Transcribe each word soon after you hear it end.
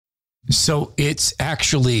So it's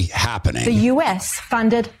actually happening. The US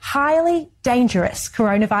funded highly dangerous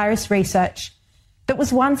coronavirus research that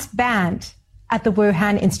was once banned at the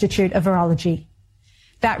Wuhan Institute of Virology.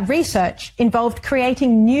 That research involved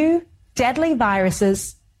creating new deadly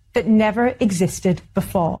viruses that never existed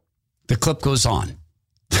before. The clip goes on.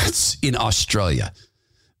 That's in Australia.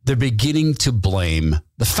 They're beginning to blame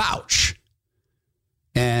the Fauci.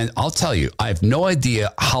 And I'll tell you, I have no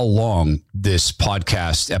idea how long this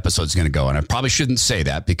podcast episode is going to go. And I probably shouldn't say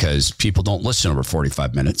that because people don't listen over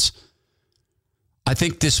 45 minutes. I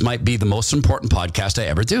think this might be the most important podcast I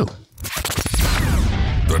ever do.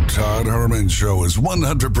 The Todd Herman Show is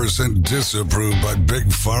 100% disapproved by big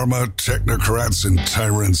pharma, technocrats, and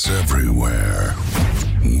tyrants everywhere.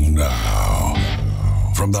 Now,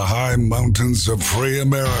 from the high mountains of free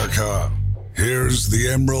America, here's the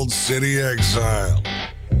Emerald City exile,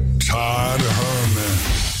 Todd Herman.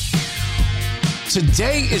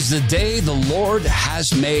 Today is the day the Lord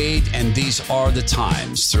has made, and these are the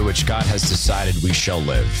times through which God has decided we shall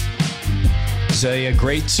live. As a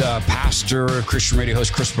great pastor, Christian radio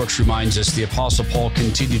host Chris Brooks reminds us, the Apostle Paul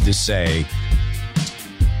continued to say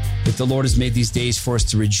that the Lord has made these days for us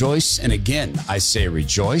to rejoice. And again, I say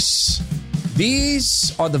rejoice.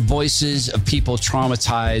 These are the voices of people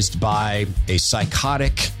traumatized by a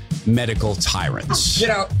psychotic medical tyrant.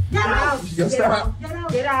 Get out. Get out. Get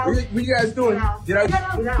out. Get out. What you guys doing? Get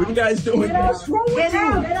out. What you guys doing? Get out. Get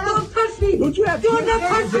out. Don't touch me. Don't you have to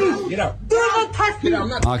touch me? Get out. Don't touch me.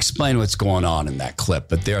 I'll explain what's going on in that clip,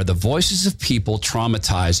 but they are the voices of people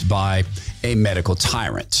traumatized by a medical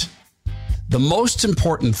tyrant. The most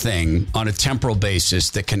important thing on a temporal basis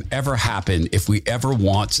that can ever happen if we ever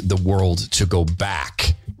want the world to go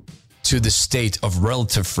back to the state of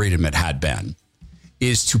relative freedom it had been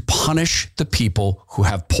is to punish the people who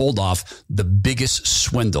have pulled off the biggest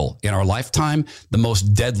swindle in our lifetime, the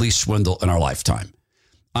most deadly swindle in our lifetime.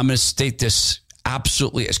 I'm going to state this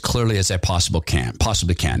absolutely as clearly as I possibly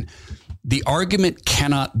can. The argument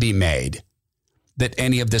cannot be made that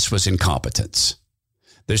any of this was incompetence.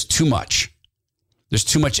 There's too much. There's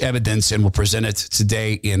too much evidence, and we'll present it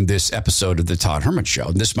today in this episode of the Todd Herman Show.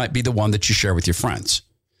 And this might be the one that you share with your friends,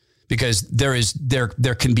 because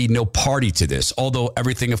there can be no party to this, although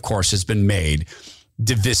everything, of course, has been made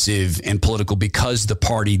divisive and political because the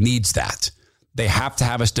party needs that. They have to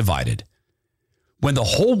have us divided. When the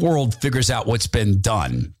whole world figures out what's been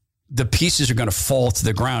done, the pieces are going to fall to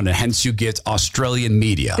the ground, and hence you get Australian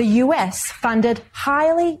media. The US funded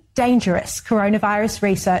highly dangerous coronavirus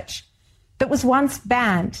research that was once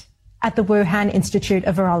banned at the Wuhan Institute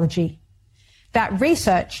of Virology. That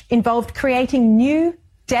research involved creating new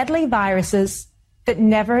deadly viruses that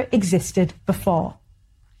never existed before.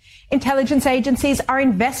 Intelligence agencies are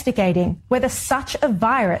investigating whether such a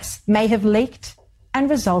virus may have leaked and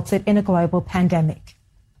resulted in a global pandemic.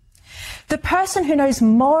 The person who knows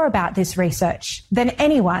more about this research than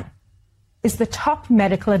anyone is the top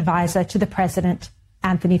medical advisor to the president,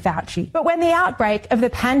 Anthony Fauci. But when the outbreak of the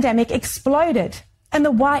pandemic exploded and the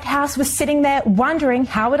White House was sitting there wondering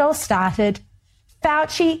how it all started,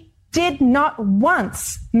 Fauci did not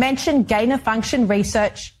once mention gain-of-function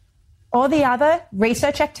research or the other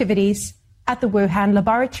research activities at the Wuhan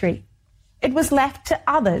laboratory. It was left to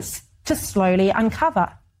others to slowly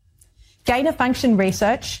uncover. Gain-of-function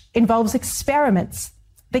research involves experiments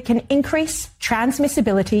that can increase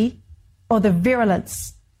transmissibility or the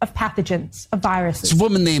virulence of pathogens, of viruses. It's a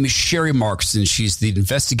woman named Sherry Marks, and she's the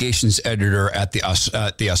investigations editor at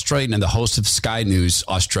the Australian and the host of Sky News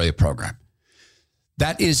Australia program.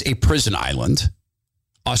 That is a prison island.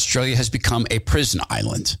 Australia has become a prison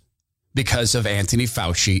island because of Anthony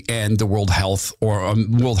Fauci and the World Health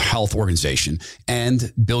Organization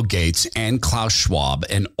and Bill Gates and Klaus Schwab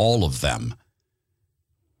and all of them.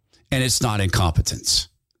 And it's not incompetence.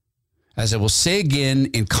 As I will say again,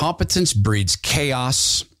 incompetence breeds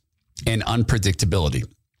chaos and unpredictability.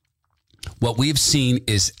 What we've seen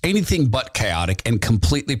is anything but chaotic and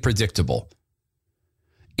completely predictable.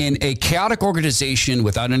 In a chaotic organization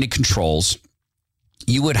without any controls,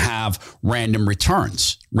 you would have random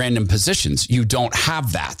returns, random positions. You don't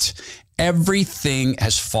have that. Everything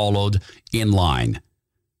has followed in line.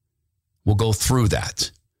 We'll go through that.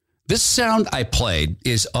 This sound I played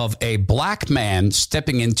is of a black man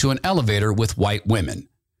stepping into an elevator with white women.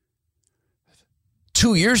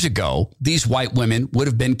 2 years ago, these white women would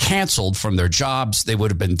have been canceled from their jobs. They would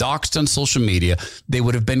have been doxxed on social media. They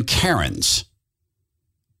would have been Karens.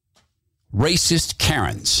 Racist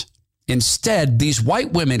Karens. Instead, these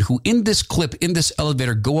white women who in this clip, in this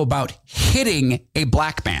elevator, go about hitting a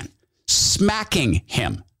black man, smacking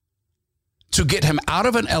him. to get him out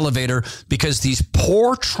of an elevator because these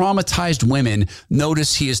poor traumatized women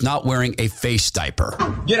notice he is not wearing a face diaper.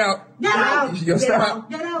 Get out. Get out. Yo, stop.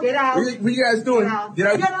 Get out. Get out. What you guys doing? Get out. Get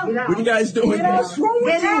out. What you guys doing? What's wrong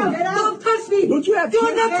with you? Don't touch me. Don't you have to?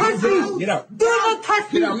 Do not touch me. Get out. Do not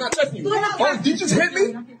touch me. Get out. I'm not touching you. Oh, did you just hit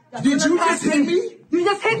me? Did you just hit me? You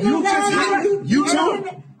just hit me. You just hit me. You too.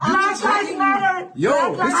 Black Lives Matter.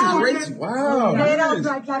 Yo, this is racist. Wow.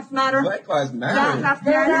 Black Lives Matter. Black Lives Matter. Black Lives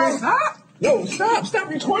Matter. Stop. Yo, stop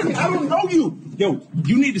recording. I don't know you. Yo,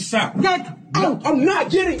 you need to stop. No, I'm not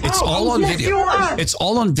getting out. It's all on video. It's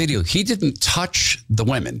all on video. He didn't touch the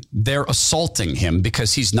women. They're assaulting him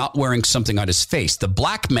because he's not wearing something on his face. The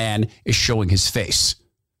black man is showing his face.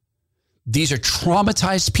 These are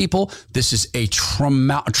traumatized people. This is a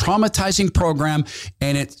traumatizing program,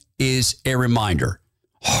 and it is a reminder.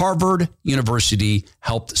 Harvard University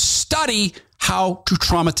helped study how to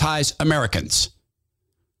traumatize Americans.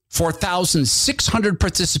 4,600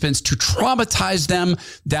 participants to traumatize them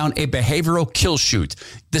down a behavioral kill chute.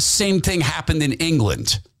 The same thing happened in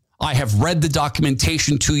England. I have read the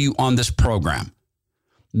documentation to you on this program.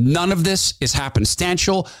 None of this is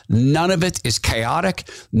happenstantial. None of it is chaotic.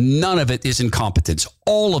 None of it is incompetence.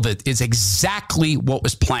 All of it is exactly what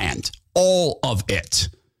was planned. All of it.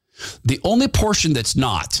 The only portion that's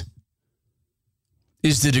not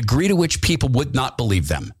is the degree to which people would not believe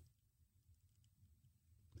them.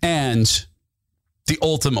 And the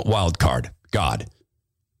ultimate wild card, God.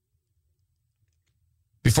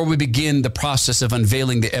 Before we begin the process of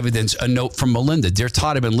unveiling the evidence, a note from Melinda. Dear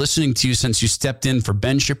Todd, I've been listening to you since you stepped in for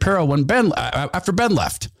Ben Shapiro after Ben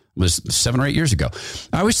left. It was 7 or 8 years ago.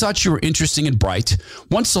 I always thought you were interesting and bright.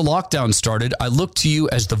 Once the lockdown started, I looked to you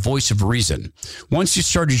as the voice of reason. Once you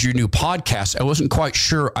started your new podcast, I wasn't quite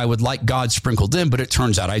sure I would like God sprinkled in, but it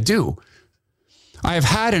turns out I do. I have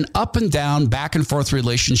had an up and down, back and forth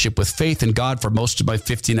relationship with faith in God for most of my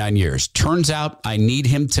 59 years. Turns out I need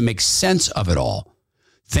him to make sense of it all.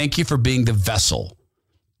 Thank you for being the vessel.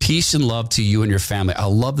 Peace and love to you and your family. I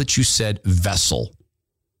love that you said vessel.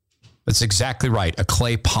 That's exactly right. A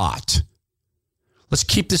clay pot. Let's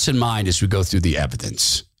keep this in mind as we go through the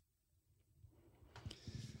evidence.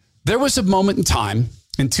 There was a moment in time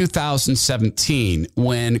in 2017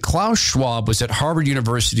 when Klaus Schwab was at Harvard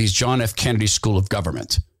University's John F. Kennedy School of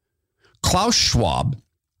Government. Klaus Schwab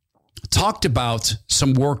talked about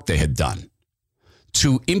some work they had done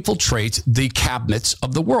to infiltrate the cabinets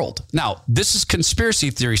of the world. Now, this is conspiracy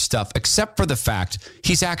theory stuff, except for the fact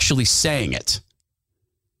he's actually saying it.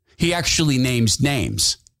 He actually names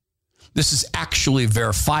names. This is actually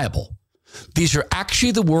verifiable. These are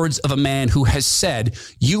actually the words of a man who has said,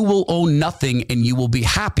 you will own nothing and you will be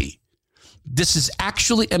happy. This is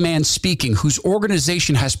actually a man speaking whose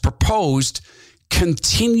organization has proposed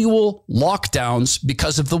continual lockdowns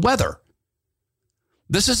because of the weather.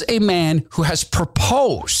 This is a man who has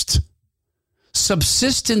proposed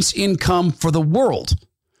subsistence income for the world.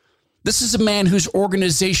 This is a man whose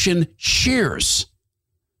organization cheers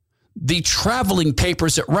the traveling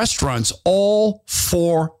papers at restaurants, all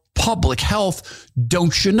for public health,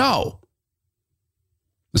 don't you know?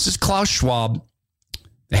 This is Klaus Schwab,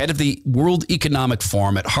 the head of the World Economic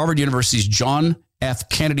Forum at Harvard University's John F.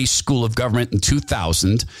 Kennedy School of Government in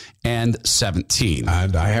 2017.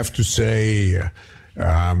 And I have to say,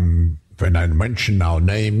 when I mention now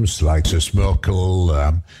names like this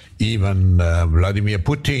Merkel, even Vladimir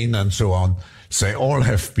Putin and so on, they all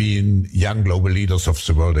have been young global leaders of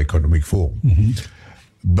the World Economic Forum. Mm-hmm.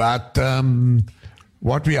 But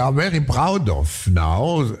what we are very proud of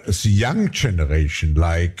now is the young generation,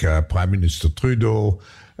 like Prime Minister Trudeau,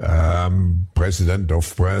 President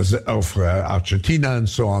of Argentina and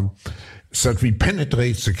so on, that we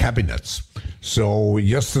penetrate the cabinets. So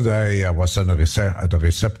yesterday I was at a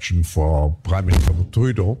reception for Prime Minister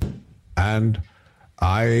Trudeau, and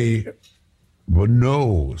I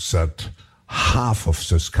know that half of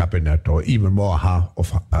this cabinet, or even more half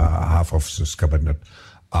of this cabinet,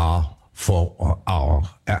 are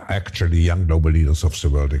actually young global leaders of the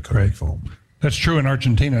World Economic Forum. That's true in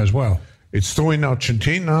Argentina as well. It's true in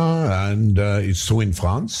Argentina, and it's true in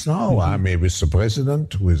France now. Mm-hmm. I'm with the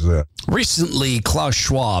president. Recently, Klaus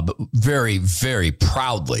Schwab very, very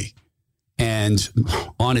proudly and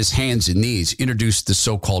on his hands and knees introduced the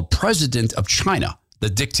so-called president of China, the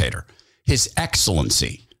dictator, His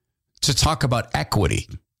Excellency, to talk about equity,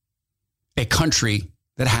 a country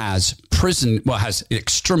that has has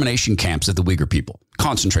extermination camps of the Uyghur people,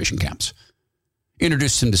 concentration camps.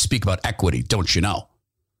 Introduced him to speak about equity, don't you know?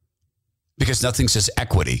 Because nothing says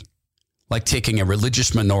equity like taking a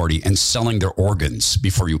religious minority and selling their organs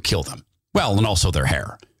before you kill them. Well, and also their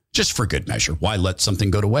hair, just for good measure. Why let something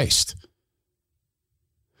go to waste?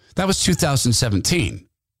 That was 2017.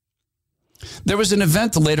 There was an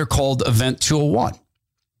event later called Event 201.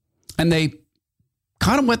 And they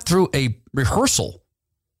kind of went through a rehearsal,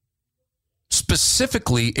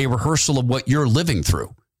 specifically a rehearsal of what you're living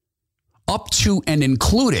through, up to and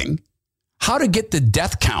including how to get the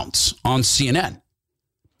death counts on CNN,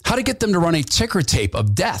 how to get them to run a ticker tape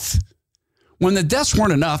of death when the deaths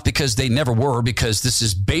weren't enough, because they never were, because this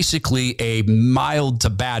is basically a mild to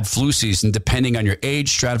bad flu season, depending on your age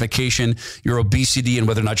stratification, your obesity, and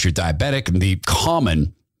whether or not you're diabetic, and the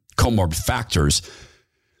common comorbid factors.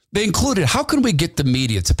 They included, how can we get the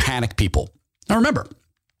media to panic people? Now remember,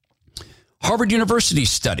 Harvard University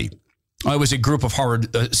study. It was a group of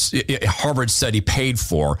Harvard study paid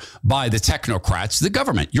for by the technocrats, the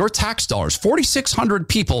government, your tax dollars, 4,600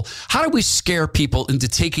 people. How do we scare people into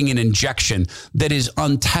taking an injection that is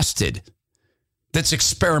untested, that's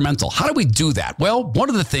experimental? How do we do that? Well, one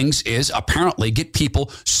of the things is apparently get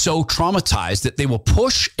people so traumatized that they will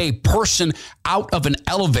push a person out of an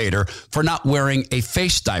elevator for not wearing a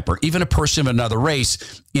face diaper, even a person of another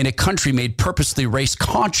race in a country made purposely race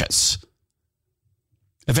conscious.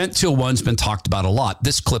 Event 201's been talked about a lot.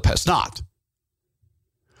 This clip has not.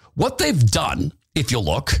 What they've done, if you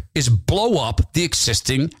look, is blow up the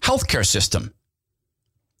existing healthcare system.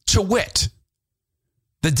 To wit,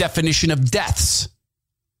 the definition of deaths.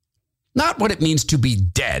 Not what it means to be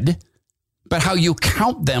dead, but how you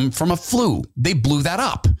count them from a flu. They blew that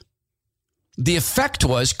up. The effect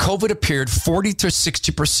was COVID appeared 40 to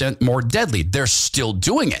 60% more deadly. They're still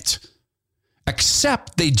doing it,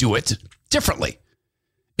 except they do it differently.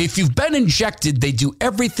 If you've been injected, they do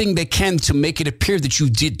everything they can to make it appear that you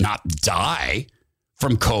did not die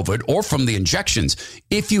from COVID or from the injections.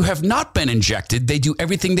 If you have not been injected, they do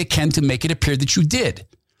everything they can to make it appear that you did.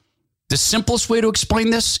 The simplest way to explain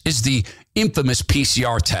this is the infamous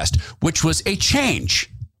PCR test, which was a change.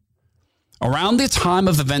 Around the time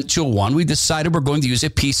of Event 201, we decided we're going to use a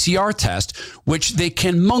PCR test, which they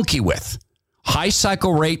can monkey with. High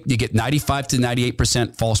cycle rate, you get 95 to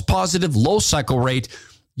 98% false positive. Low cycle rate,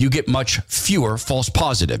 you get much fewer false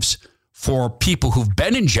positives. For people who've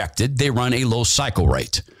been injected, they run a low cycle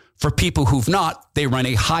rate. For people who've not, they run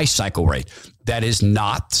a high cycle rate. That is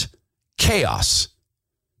not chaos.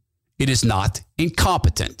 It is not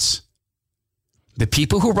incompetence. The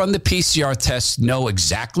people who run the PCR tests know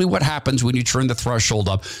exactly what happens when you turn the threshold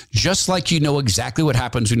up, just like you know exactly what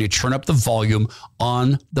happens when you turn up the volume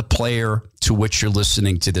on the player to which you're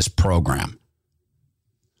listening to this program.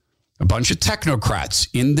 A bunch of technocrats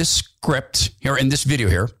in this script here, in this video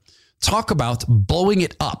here, talk about blowing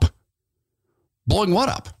it up. Blowing what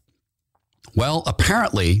up? Well,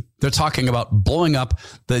 apparently they're talking about blowing up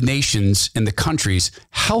the nation's and the country's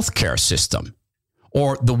healthcare system,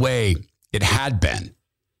 or the way it had been.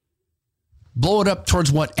 Blow it up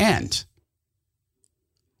towards what end?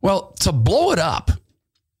 Well, to blow it up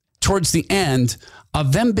towards the end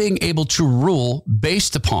of them being able to rule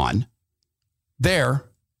based upon their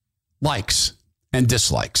likes and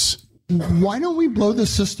dislikes. Why don't we blow the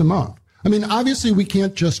system up? I mean, obviously, we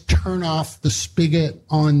can't just turn off the spigot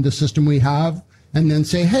on the system we have and then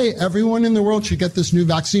say, hey, everyone in the world should get this new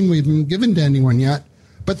vaccine we haven't given to anyone yet.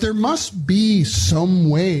 But there must be some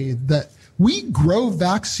way that we grow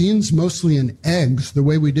vaccines mostly in eggs, the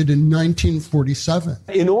way we did in 1947.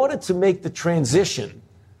 In order to make the transition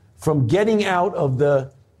from getting out of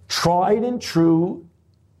the tried and true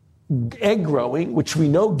egg growing, which we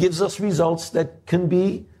know gives us results that can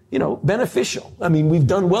be, beneficial. I mean, we've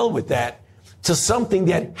done well with that, to something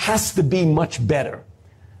that has to be much better.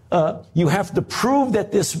 You have to prove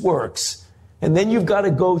that this works, and then you've got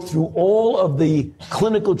to go through all of the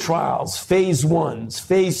clinical trials, phase 1s,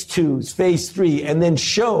 phase 2s, phase 3, and then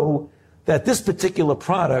show that this particular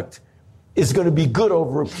product is going to be good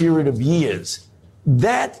over a period of years.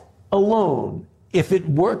 That alone, if it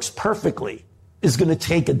works perfectly, is going to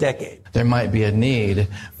take a decade. There might be a need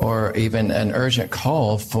or even an urgent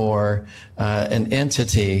call for an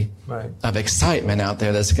entity of excitement out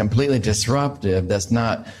there that's completely disruptive, that's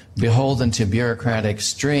not beholden to bureaucratic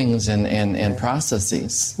strings and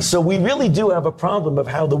processes. So we really do have a problem of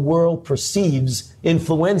how the world perceives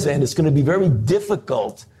influenza, and it's going to be very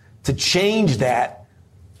difficult to change that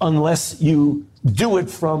unless you do it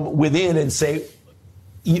from within and say,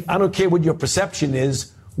 I don't care what your perception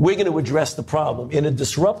is, we're going to address the problem in a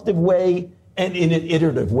disruptive way and in an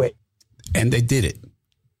iterative way. And they did it.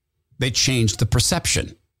 They changed the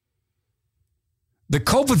perception. The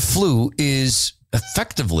COVID flu is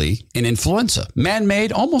effectively an influenza,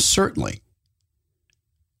 man-made, almost certainly.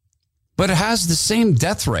 But it has the same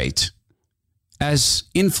death rate as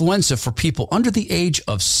influenza for people under the age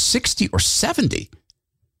of 60 or 70.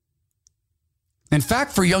 In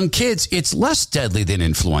fact, for young kids, it's less deadly than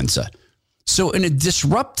influenza. So in a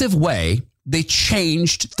disruptive way, they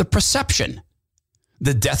changed the perception.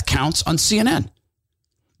 The death counts on CNN.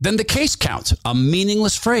 Then the case count, a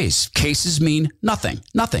meaningless phrase. Cases mean nothing.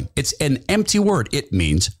 Nothing. It's an empty word. It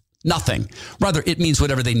means nothing. Rather, it means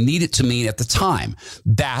whatever they need it to mean at the time.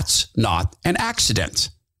 That's not an accident.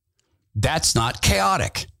 That's not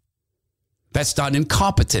chaotic. That's not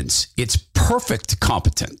incompetence. It's perfect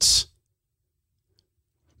competence.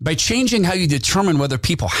 By changing how you determine whether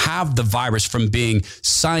people have the virus from being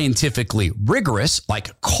scientifically rigorous,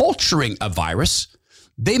 like culturing a virus,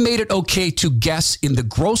 they made it okay to guess in the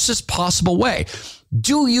grossest possible way.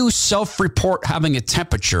 Do you self-report having a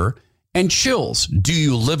temperature and chills? Do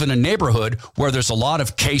you live in a neighborhood where there's a lot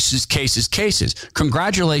of cases?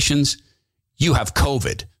 Congratulations, you have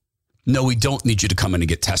COVID. No, we don't need you to come in and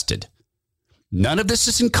get tested. None of this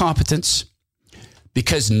is incompetence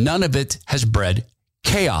because none of it has bred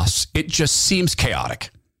chaos. It just seems chaotic.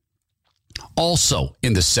 Also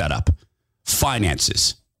in the setup,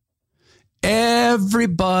 finances.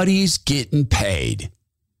 Everybody's getting paid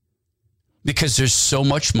because there's so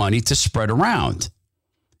much money to spread around.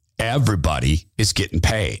 Everybody is getting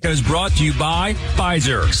paid. Is brought to you by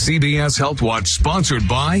Pfizer. CBS Health Watch sponsored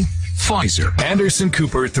by Pfizer. Anderson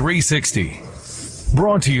Cooper 360.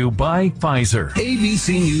 Brought to you by Pfizer.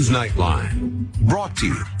 ABC News Nightline. Brought to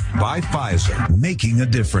you by Pfizer. Making a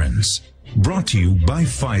difference. Brought to you by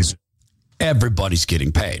Pfizer. Everybody's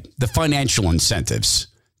getting paid. The financial incentives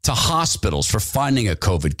to hospitals for finding a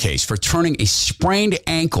COVID case, for turning a sprained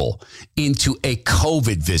ankle into a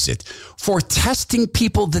COVID visit, for testing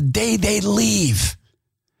people the day they leave.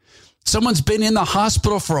 Someone's been in the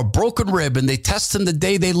hospital for a broken rib and they test them the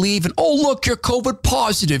day they leave. And, oh, look, you're COVID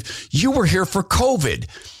positive. You were here for COVID.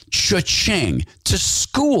 Cha-ching. To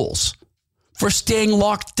schools for staying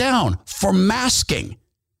locked down, for masking.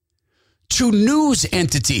 To news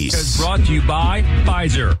entities. Is brought to you by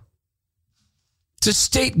Pfizer. To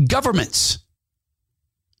state governments.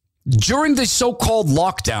 During the so-called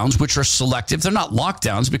lockdowns, which are selective, they're not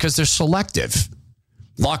lockdowns because they're selective.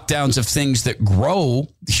 Lockdowns of things that grow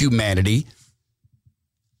humanity,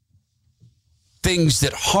 things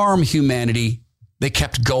that harm humanity, they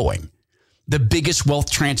kept going. The biggest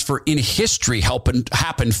wealth transfer in history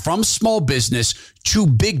happened from small business to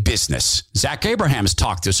big business. Zach Abrahams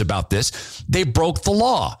talked to us about this. They broke the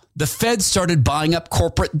law. The Fed started buying up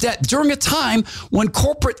corporate debt during a time when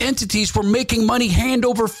corporate entities were making money hand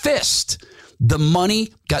over fist. The money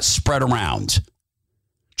got spread around.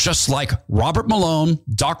 Just like Robert Malone,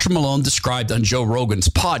 Dr. Malone described on Joe Rogan's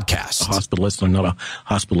podcast. A hospitalist, I'm not a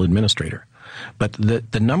hospital administrator. But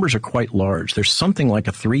the numbers are quite large. There's something like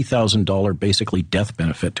a $3,000 basically death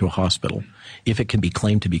benefit to a hospital if it can be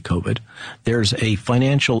claimed to be COVID. There's a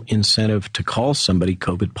financial incentive to call somebody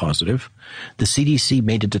COVID positive. The CDC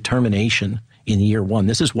made a determination in year one.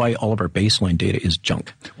 This is why all of our baseline data is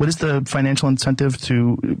junk. What is the financial incentive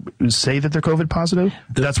to say that they're COVID positive?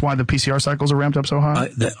 That's why the PCR cycles are ramped up so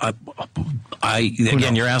high?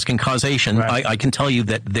 Again, you're asking causation. Right. I can tell you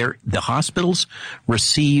that the hospitals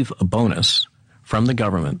receive a bonus from the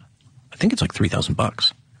government. I think it's like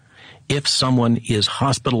 $3,000 if someone is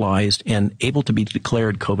hospitalized and able to be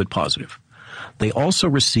declared COVID positive. They also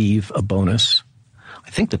receive a bonus. I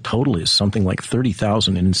think the total is something like $30,000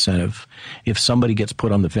 in incentive if somebody gets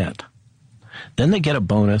put on the vent. Then they get a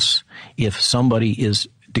bonus if somebody is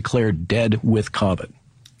declared dead with COVID.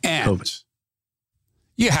 And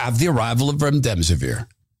you have the arrival of remdesivir,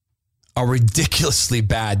 a ridiculously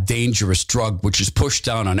bad, dangerous drug which is pushed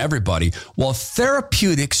down on everybody while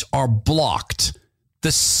therapeutics are blocked.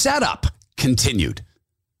 The setup continued.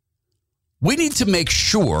 We need to make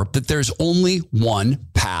sure that there's only one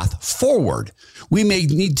path forward. We may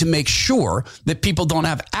need to make sure that people don't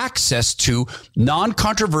have access to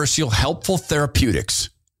non-controversial, helpful therapeutics.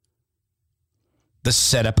 The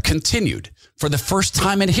setup continued. For the first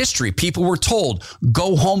time in history, people were told,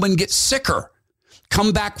 go home and get sicker.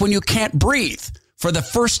 Come back when you can't breathe. For the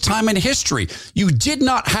first time in history, you did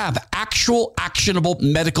not have actual actionable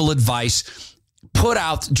medical advice put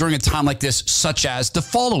out during a time like this, such as the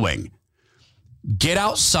following. Get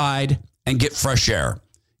outside and get fresh air.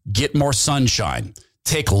 Get more sunshine.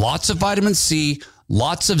 Take lots of vitamin C,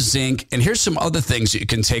 lots of zinc. And here's some other things that you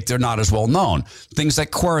can take. They're not as well known. Things like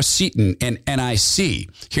quercetin and NIC.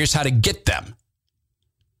 Here's how to get them.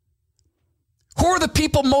 Who are the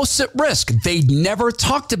people most at risk? They never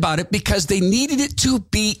talked about it because they needed it to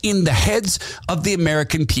be in the heads of the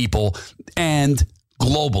American people and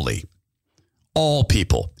globally. All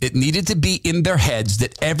people. It needed to be in their heads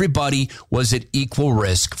that everybody was at equal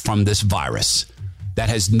risk from this virus. That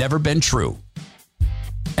has never been true.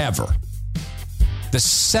 ever. The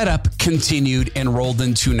setup continued and rolled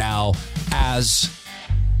into now as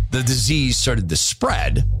the disease started to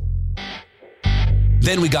spread.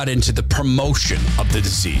 Then we got into the promotion of the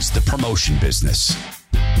disease, the promotion business.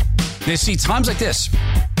 You see, times like this,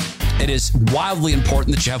 it is wildly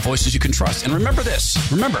important that you have voices you can trust. And remember this,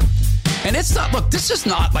 and it's not, look, this is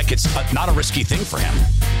not like it's not a risky thing for him.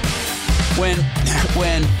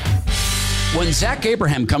 When Zach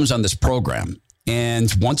Abraham comes on this program,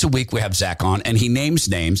 and once a week we have Zach on, and he names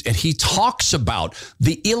names, and he talks about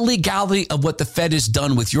the illegality of what the Fed has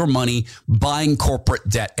done with your money, buying corporate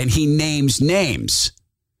debt, and he names names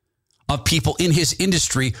of people in his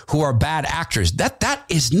industry who are bad actors. That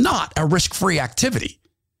is not a risk-free activity.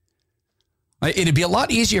 It'd be a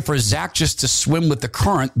lot easier for Zach just to swim with the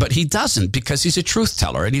current, but he doesn't because he's a truth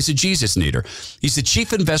teller and he's a Jesus needer. He's the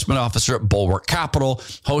chief investment officer at Bulwark Capital,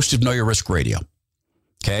 host of Know Your Risk Radio.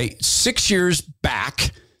 Okay, 6 years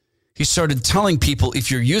back, he started telling people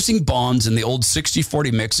if you're using bonds in the old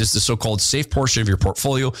 60-40 mix as the so-called safe portion of your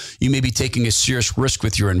portfolio, you may be taking a serious risk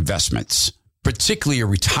with your investments, particularly your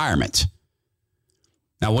retirement.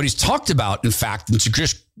 Now, what he's talked about, in fact, and to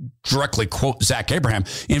just directly quote Zach Abraham,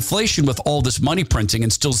 inflation with all this money printing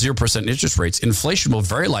and still 0% interest rates, inflation will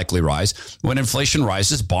very likely rise. When inflation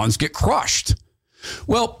rises, bonds get crushed.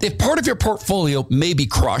 Well, if part of your portfolio may be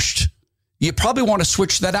crushed, you probably want to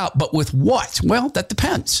switch that out. But with what? Well, that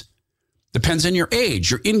depends. Depends on your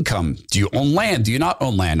age, your income. Do you own land? Do you not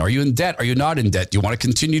own land? Are you in debt? Are you not in debt? Do you want to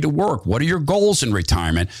continue to work? What are your goals in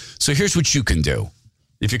retirement? So here's what you can do.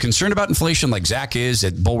 If you're concerned about inflation like Zach is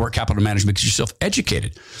at Bulwark Capital Management, get yourself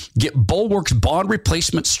educated. Get Bulwark's bond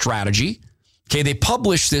replacement strategy. Okay, they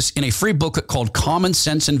publish this in a free booklet called Common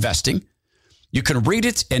Sense Investing. You can read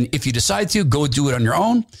it, and if you decide to, go do it on your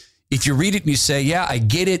own. If you read it and you say, yeah, I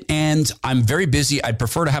get it, and I'm very busy, I'd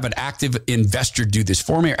prefer to have an active investor do this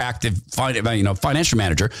for me or active financial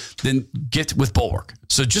manager, then get with Bulwark.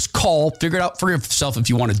 So just call, figure it out for yourself if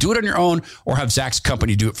you want to do it on your own or have Zach's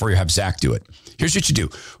company do it for you, have Zach do it. Here's what you do.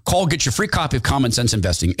 Call, get your free copy of Common Sense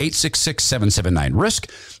Investing,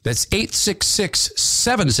 866-779-RISK. That's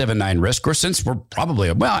 866-779-RISK. Or since we're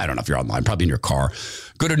probably, well, I don't know if you're online, probably in your car,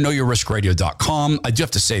 go to knowyourriskradio.com. I do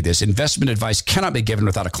have to say this. Investment advice cannot be given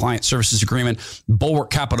without a client services agreement. Bulwark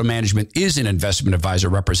Capital Management is an investment advisor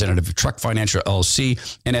representative of Trek Financial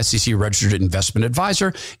LLC, an SEC registered investment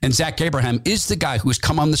advisor. And Zach Abraham is the guy who's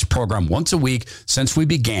come on this program once a week since we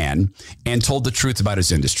began and told the truth about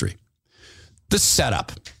his industry. The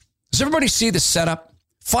setup. Does everybody see the setup?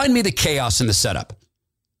 Find me the chaos in the setup.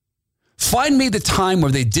 Find me the time where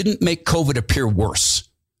they didn't make COVID appear worse.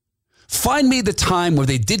 Find me the time where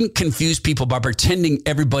they didn't confuse people by pretending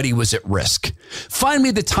everybody was at risk. Find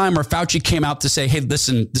me the time where Fauci came out to say, hey,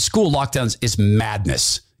 listen, the school lockdowns is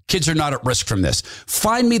madness. Kids are not at risk from this.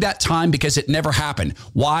 Find me that time because it never happened.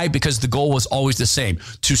 Why? Because the goal was always the same,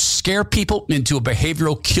 to scare people into a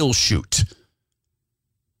behavioral kill shoot.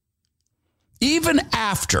 Even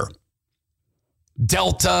after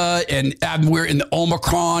Delta and we're in the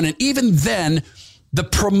Omicron, and even then, the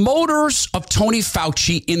promoters of Tony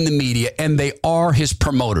Fauci in the media, and they are his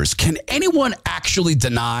promoters. Can anyone actually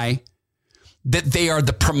deny that they are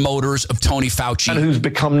the promoters of Tony Fauci? And who's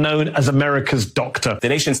become known as America's doctor. The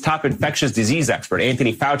nation's top infectious disease expert,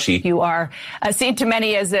 Anthony Fauci. You are seen to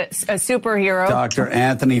many as a superhero. Dr.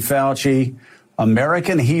 Anthony Fauci,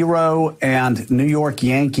 American hero and New York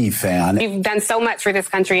Yankee fan. You've done so much for this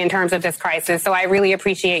country in terms of this crisis, so I really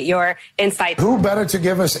appreciate your insight. Who better to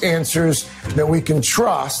give us answers that we can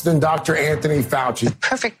trust than Dr. Anthony Fauci? The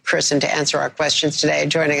perfect person to answer our questions today.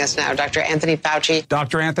 Joining us now, Dr. Anthony Fauci.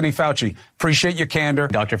 Dr. Anthony Fauci, appreciate your candor.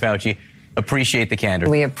 Dr. Fauci, appreciate the candor.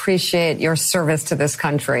 We appreciate your service to this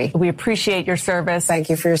country. We appreciate your service. Thank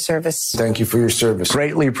you for your service. Thank you for your service.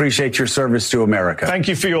 Greatly appreciate your service to America. Thank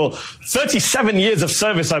you for your 37 years of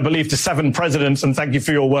service, I believe, to 7 presidents, and thank you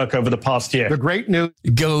for your work over the past year. The great news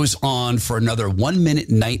goes on for another 1 minute,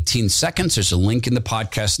 19 seconds. There's a link in the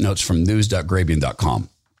podcast notes from news.Grabien.com.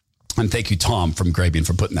 And thank you, Tom from Grabien,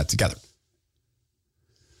 for putting that together.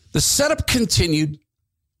 The setup continued.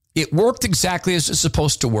 It worked exactly as it's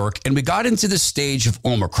supposed to work, and we got into the stage of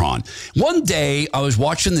Omicron. One day, I was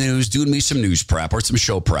watching the news, doing me some news prep or some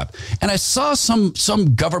show prep, and I saw some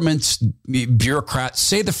government bureaucrat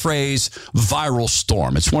say the phrase viral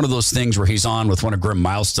storm. It's one of those things where he's on with one of Grim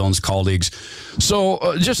Milestone's colleagues.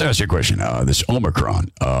 So just ask you a question. This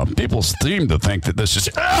Omicron, people seem to think that this is...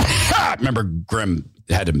 Remember, Grim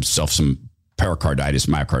had himself some pericarditis,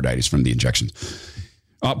 myocarditis from the injections.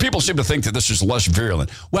 People seem to think that this is less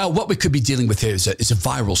virulent. Well, what we could be dealing with here is a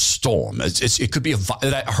viral storm. It could be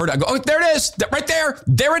I go, oh, there it is, right there.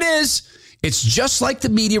 There it is. It's just like the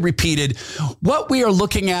media repeated. What we are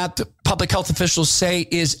looking at, the public health officials say,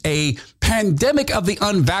 is a pandemic of the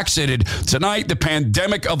unvaccinated. Tonight, the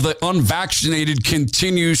pandemic of the unvaccinated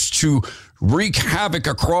continues to wreak havoc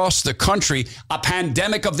across the country. A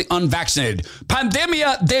pandemic of the unvaccinated.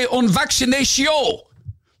 Pandemia de unvaccinatio.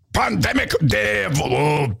 Pandemic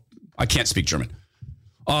de... I can't speak German.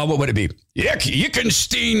 What would it be?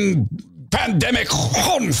 Jickenstein pandemic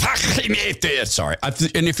unvaccinated. Sorry.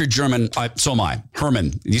 And if you're German, so am I.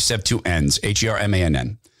 Herman. These have two N's.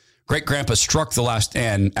 Hermann. Great-grandpa struck the last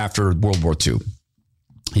N after World War II.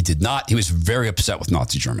 He did not. He was very upset with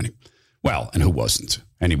Nazi Germany. Well, and who wasn't?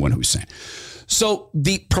 Anyone who's saying. So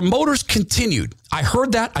the promoters continued. I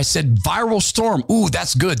heard that. I said, viral storm. Ooh,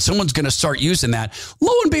 that's good. Someone's going to start using that.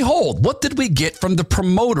 Lo and behold, what did we get from the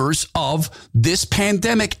promoters of this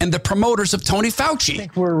pandemic and the promoters of Tony Fauci? I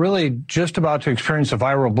think we're really just about to experience a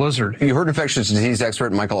viral blizzard. You heard infectious disease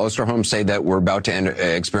expert Michael Osterholm say that we're about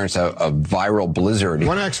to experience a viral blizzard.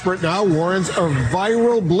 One expert now warns a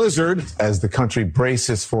viral blizzard as the country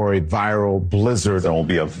braces for a viral blizzard. There will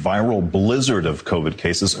be a viral blizzard of COVID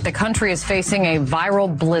cases. The country is facing a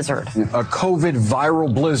viral blizzard. A COVID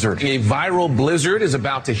viral blizzard. A viral blizzard is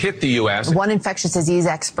about to hit the U.S. One infectious disease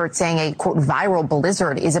expert saying a, quote, viral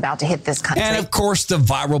blizzard is about to hit this country. And, of course, the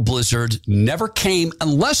viral blizzard never came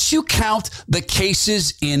unless you count the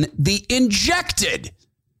cases in the injected.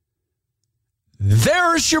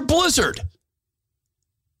 There's your blizzard.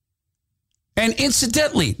 And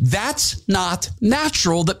incidentally, that's not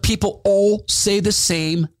natural that people all say the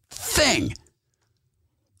same thing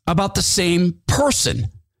about the same person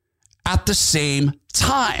at the same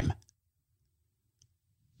time.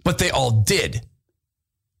 But they all did.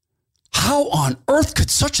 How on earth could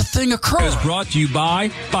such a thing occur? Is brought to you by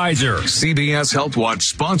Pfizer. CBS Health Watch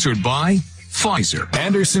sponsored by Pfizer.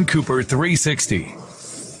 Anderson Cooper 360.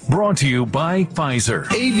 Brought to you by Pfizer.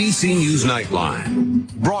 ABC News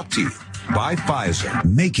Nightline. Brought to you by Pfizer.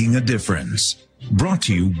 Making a difference. Brought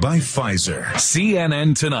to you by Pfizer.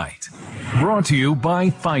 CNN Tonight. Brought to you by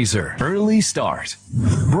Pfizer. Early Start.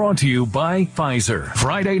 Brought to you by Pfizer.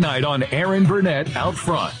 Friday night on Aaron Burnett Out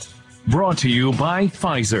Front. Brought to you by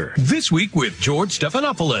Pfizer. This Week with George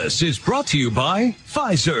Stephanopoulos is brought to you by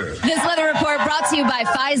Pfizer. This weather report brought to you by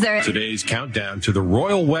Pfizer. Today's countdown to the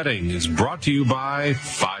royal wedding is brought to you by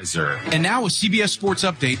Pfizer. And now a CBS Sports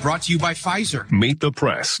Update brought to you by Pfizer. Meet the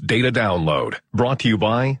Press Data Download. Brought to you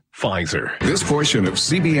by Pfizer. This portion of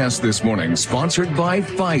CBS This Morning sponsored by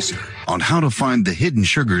Pfizer. On how to find the hidden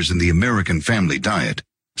sugars in the American family diet.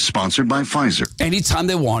 Sponsored by Pfizer. Anytime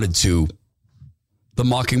they wanted to, the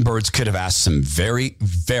Mockingbirds could have asked some very,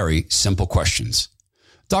 very simple questions.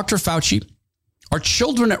 Dr. Fauci, are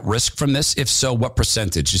children at risk from this? If so, what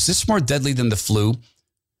percentage? Is this more deadly than the flu?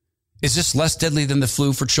 Is this less deadly than the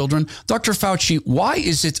flu for children? Dr. Fauci, why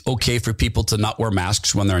is it okay for people to not wear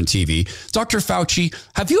masks when they're on TV? Dr. Fauci,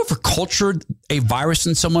 have you ever cultured a virus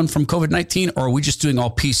in someone from COVID-19, or are we just doing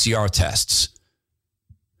all PCR tests?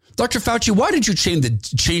 Dr. Fauci, why did you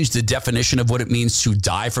change the definition of what it means to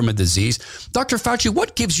die from a disease? Dr. Fauci,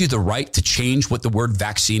 what gives you the right to change what the word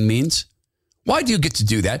vaccine means? Why do you get to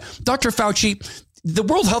do that? Dr. Fauci, the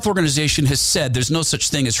World Health Organization has said there's no such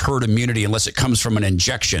thing as herd immunity unless it comes from an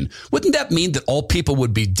injection. Wouldn't that mean that all people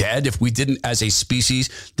would be dead if we didn't, as a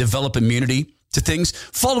species, develop immunity to things?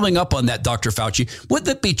 Following up on that, Dr. Fauci, would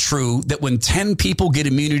that be true that when 10 people get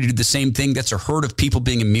immunity to the same thing, that's a herd of people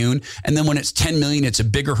being immune? And then when it's 10 million, it's a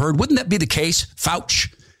bigger herd? Wouldn't that be the case,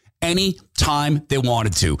 Fauci? Any time they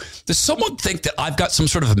wanted to. Does someone think that I've got some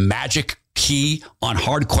sort of magic key on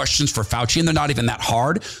hard questions for Fauci, and they're not even that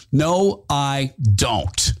hard? No, I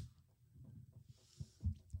don't.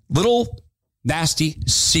 Little nasty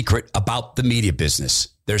secret about the media business.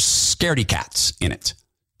 There's scaredy cats in it.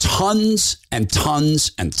 Tons and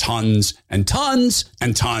tons and tons and tons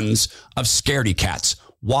and tons of scaredy cats.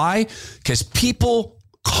 Why? Because people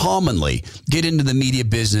commonly get into the media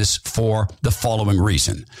business for the following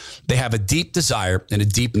reason. They have a deep desire and a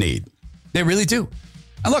deep need. They really do.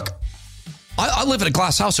 And look, I live in a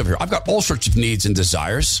glass house over here. I've got all sorts of needs and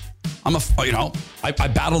desires. I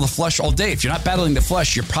battle the flesh all day. If you're not battling the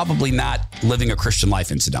flesh, you're probably not living a Christian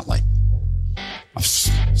life, incidentally. I've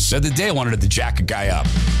said the day I wanted to jack a guy up.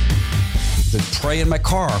 To pray in my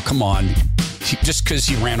car, come on, just because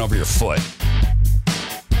he ran over your foot.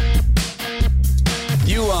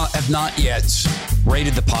 You have not yet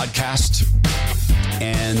rated the podcast,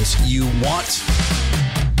 and you want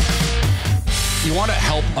to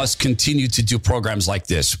help us continue to do programs like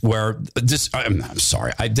this, where this, I'm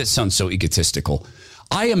sorry, this sounds so egotistical.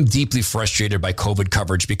 I am deeply frustrated by COVID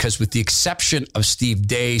coverage because with the exception of Steve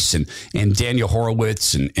Deace and Daniel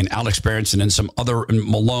Horowitz and Alex Berenson and some other and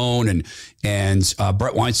Malone and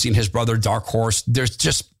Brett Weinstein, his brother, Dark Horse, there's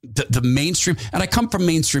just the mainstream. And I come from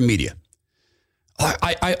mainstream media.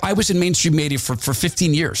 I was in mainstream media for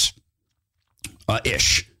 15 years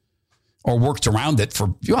ish, or worked around it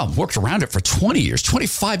for 20 years,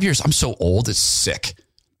 25 years. I'm so old, it's sick.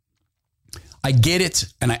 I get it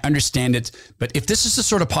and I understand it. But if this is the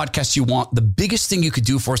sort of podcast you want, the biggest thing you could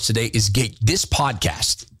do for us today is get this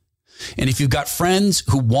podcast. And if you've got friends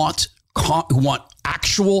who want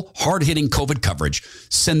actual hard-hitting COVID coverage,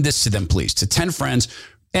 send this to them, please, to 10 friends.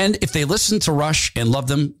 And if they listen to Rush and love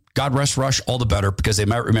them, God rest Rush, all the better, because they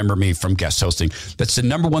might remember me from guest hosting. That's the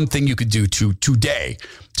number one thing you could do today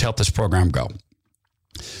to help this program go.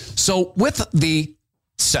 So with the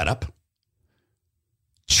setup,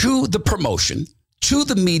 to the promotion, to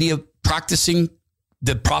the media practicing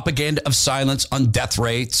the propaganda of silence on death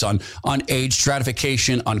rates, on age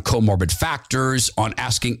stratification, on comorbid factors, on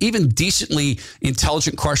asking even decently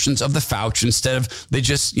intelligent questions of the Fauci instead of they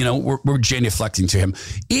just, we're genuflecting to him.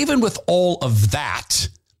 Even with all of that,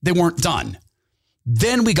 they weren't done.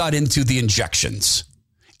 Then we got into the injections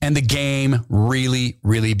and the game really,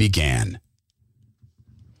 really began.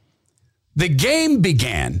 The game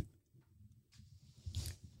began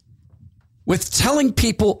with telling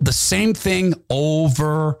people the same thing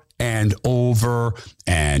over and over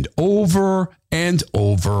and over and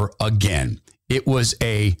over again. It was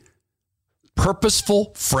a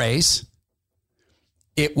purposeful phrase.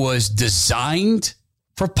 It was designed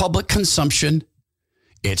for public consumption.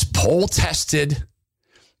 It's poll tested.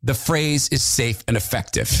 The phrase is safe and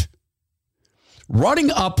effective. Running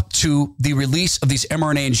up to the release of these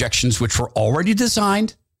mRNA injections, which were already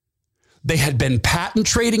designed, they had been patent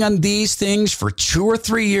trading on these things for 2 or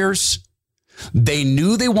 3 years. They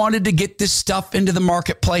knew they wanted to get this stuff into the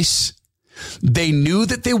marketplace. They knew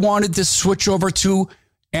that they wanted to switch over to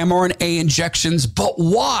mRNA injections. But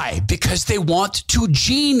why? Because they want to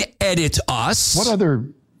gene edit us. What other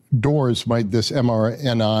doors might this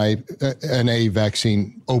mRNA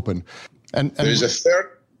vaccine open? And there is a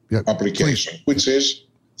third application, which is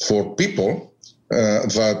for people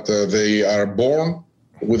that they are born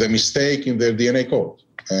with a mistake in their DNA code.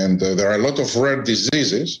 And there are a lot of rare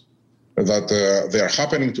diseases that they are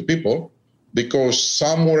happening to people because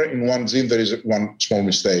somewhere in one gene there is one small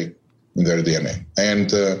mistake in their DNA.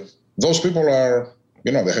 And those people are,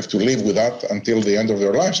 they have to live with that until the end of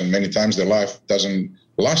their lives. And many times their life doesn't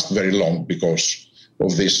last very long because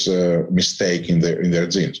of this mistake in their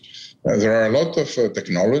genes. There are a lot of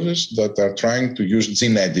technologies that are trying to use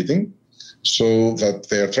gene editing, so that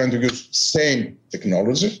they are trying to use same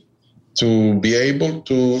technology to be able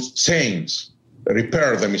to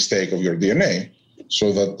repair the mistake of your DNA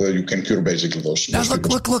so that you can cure basically those. Now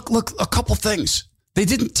look, a couple things. They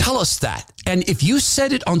didn't tell us that. And if you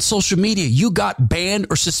said it on social media, you got banned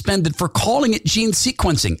or suspended for calling it gene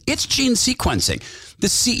sequencing. It's gene sequencing. The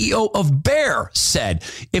CEO of Bayer said,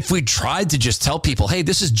 if we tried to just tell people, hey,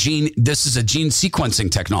 this is a gene sequencing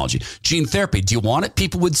technology, gene therapy, do you want it?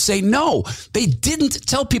 People would say no. They didn't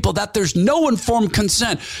tell people that. There's no informed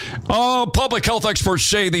consent. Oh, public health experts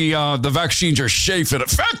say the vaccines are safe and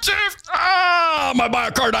effective. My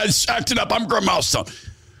myocarditis acting up. I'm Grim Milestone.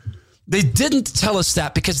 They didn't tell us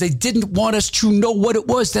that because they didn't want us to know what it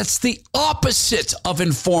was. That's the opposite of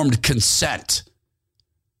informed consent.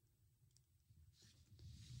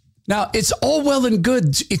 Now, it's all well and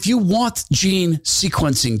good if you want gene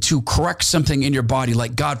sequencing to correct something in your body,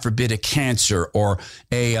 like, God forbid, a cancer or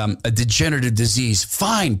a degenerative disease.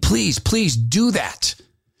 Fine, please do that.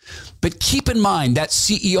 But keep in mind, that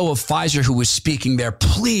CEO of Pfizer who was speaking there,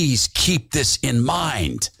 please keep this in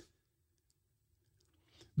mind.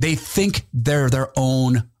 They think they're their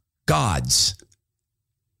own gods.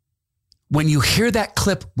 When you hear that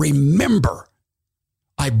clip, remember,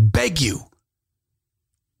 I beg you,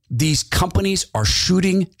 these companies are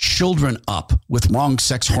shooting children up with wrong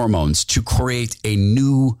sex hormones to create a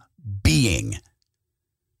new being.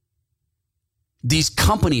 These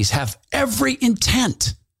companies have every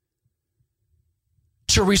intent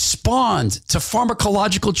to respond to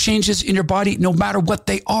pharmacological changes in your body, no matter what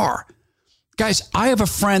they are. Guys, I have a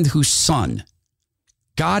friend whose son,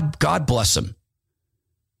 God bless him,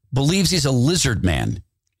 believes he's a lizard man.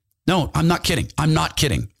 No, I'm not kidding.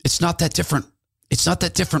 It's not that different. It's not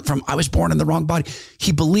that different from I was born in the wrong body.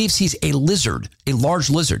 He believes he's a lizard, a large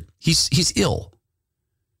lizard. He's ill.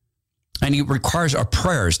 And he requires our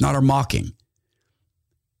prayers, not our mocking.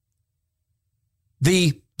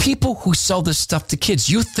 The people who sell this stuff to kids,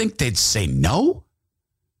 you think they'd say no?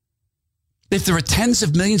 If there were tens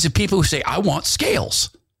of millions of people who say, I want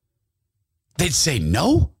scales, they'd say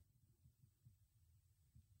no.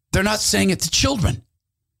 They're not saying it to children.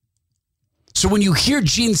 So when you hear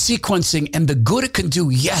gene sequencing and the good it can do,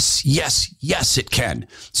 yes, yes, yes, it can.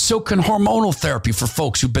 So can hormonal therapy for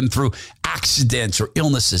folks who've been through accidents or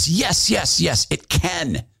illnesses. Yes, yes, yes, it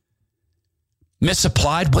can.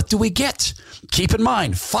 Misapplied, what do we get? Keep in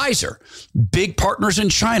mind, Pfizer, big partners in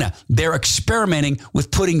China, they're experimenting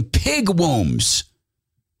with putting pig wombs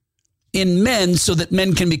in men so that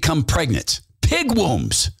men can become pregnant. Pig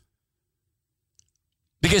wombs.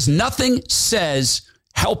 Because nothing says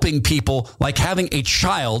helping people like having a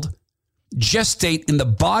child gestate in the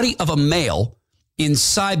body of a male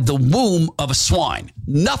inside the womb of a swine.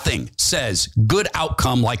 Nothing says good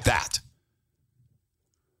outcome like that.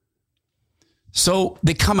 So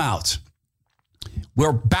they come out.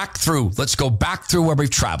 We're back through. Let's go back through where we've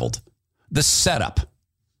traveled. The setup,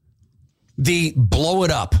 the blow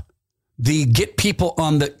it up, the get people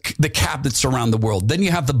on the cabinets around the world. Then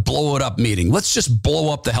you have the blow it up meeting. Let's just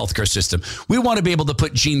blow up the healthcare system. We want to be able to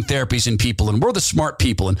put gene therapies in people, and we're the smart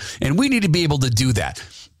people, and we need to be able to do that.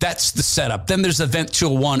 That's the setup. Then there's Event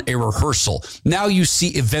 201, a rehearsal. Now you see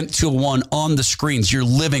Event 201 on the screens. You're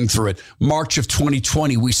living through it. March of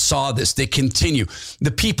 2020, we saw this. They continue.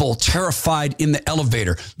 The people terrified in the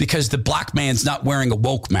elevator because the black man's not wearing a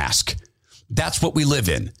woke mask. That's what we live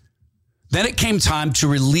in. Then it came time to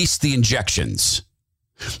release the injections.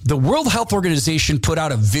 The World Health Organization put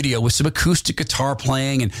out a video with some acoustic guitar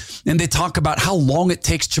playing, and they talk about how long it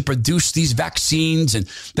takes to produce these vaccines. And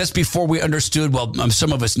that's before we understood, well,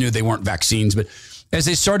 some of us knew they weren't vaccines, but as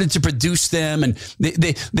they started to produce them, and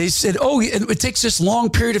they said, oh, it takes this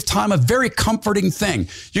long period of time, a very comforting thing.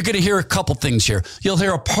 You're going to hear a couple things here. You'll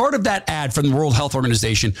hear a part of that ad from the World Health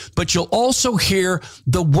Organization, but you'll also hear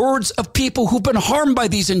the words of people who've been harmed by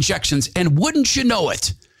these injections. And wouldn't you know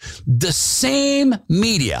it, the same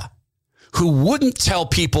media who wouldn't tell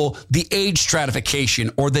people the age stratification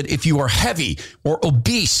or that if you are heavy or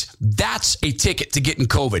obese, that's a ticket to getting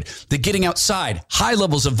COVID. The getting outside, high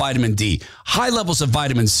levels of vitamin D, high levels of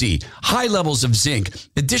vitamin C, high levels of zinc,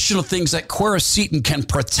 additional things like quercetin can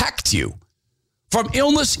protect you from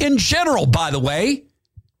illness in general, by the way.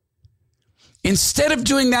 Instead of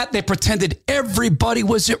doing that, they pretended everybody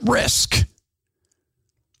was at risk.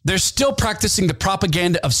 They're still practicing the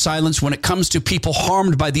propaganda of silence when it comes to people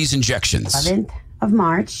harmed by these injections. 11th of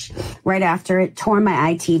March, right after it tore my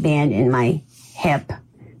IT band in my hip.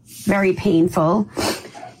 Very painful.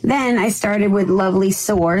 Then I started with lovely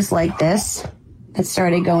sores like this that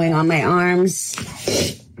started going on my arms,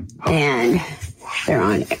 and they're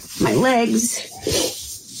on my legs.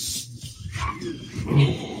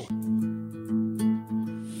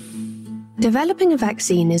 Developing a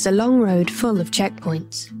vaccine is a long road full of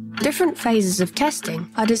checkpoints. Different phases of testing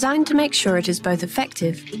are designed to make sure it is both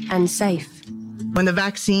effective and safe. When the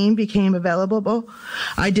vaccine became available,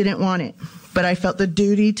 I didn't want it, but I felt the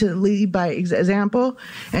duty to lead by example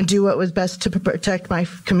and do what was best to protect my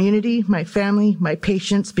community, my family, my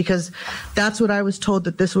patients, because that's what I was told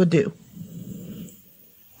that this would do.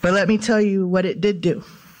 But let me tell you what it did do.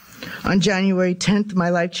 On January 10th, my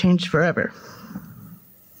life changed forever.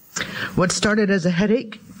 What started as a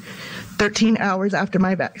headache, 13 hours after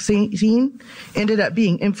my vaccine, ended up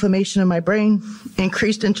being inflammation in my brain,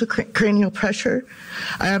 increased intracranial pressure.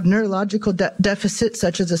 I have neurological deficits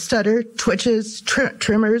such as a stutter, twitches,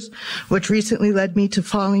 tremors, which recently led me to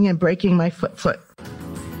falling and breaking my foot.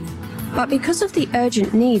 But because of the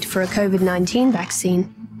urgent need for a COVID-19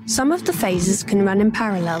 vaccine, some of the phases can run in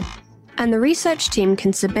parallel, and the research team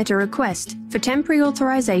can submit a request for temporary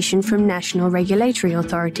authorization from national regulatory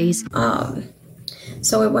authorities.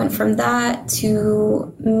 So it went from that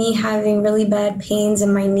to me having really bad pains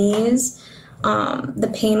in my knees.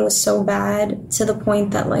 The pain was so bad to the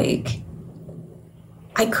point that like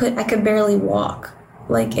I could barely walk.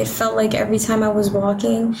 Like it felt like every time I was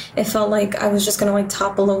walking, it felt like I was just gonna like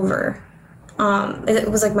topple over.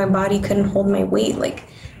 It was like my body couldn't hold my weight. Like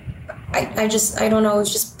I don't know, it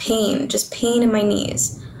was just pain in my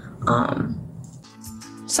knees.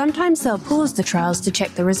 Sometimes they'll pause the trials to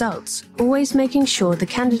check the results, always making sure the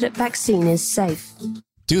candidate vaccine is safe.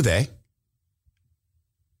 Do they?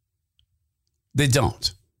 They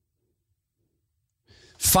don't.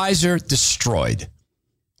 Pfizer destroyed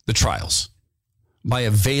the trials by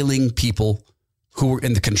availing people who were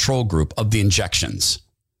in the control group of the injections.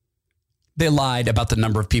 They lied about the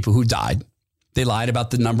number of people who died. They lied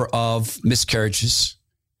about the number of miscarriages,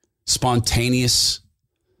 spontaneous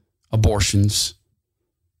abortions,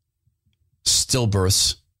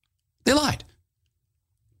 stillbirths. They lied.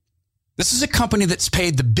 This is a company that's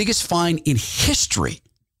paid the biggest fine in history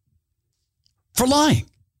for lying.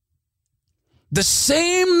 The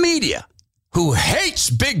same media who hates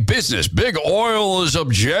big business, big oil is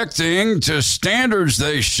objecting to standards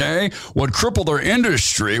they say would cripple their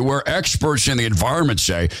industry, where experts in the environment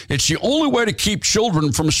say it's the only way to keep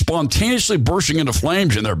children from spontaneously bursting into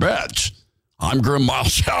flames in their beds. I'm Grim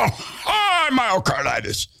Marshall. Hi,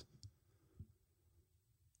 myocarditis.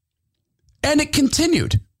 And it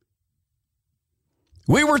continued.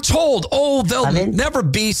 We were told, there'll never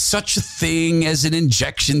be such a thing as an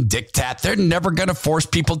injection diktat. They're never going to force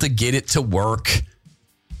people to get it to work,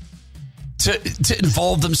 to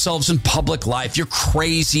involve themselves in public life. You're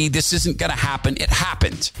crazy. This isn't going to happen. It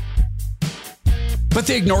happened. But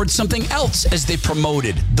they ignored something else as they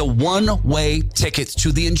promoted the one-way tickets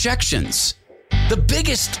to the injections. The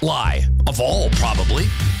biggest lie of all, probably.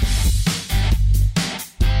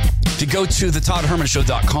 To go to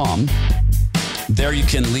thetoddhermanshow.com. There you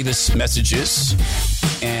can leave us messages,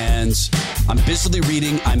 and I'm busily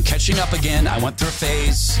reading. I'm catching up again. I went through a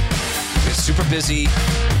phase. It's super busy.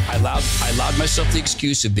 I allowed myself the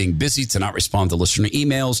excuse of being busy to not respond to listener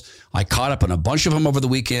emails. I caught up on a bunch of them over the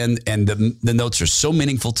weekend, and the notes are so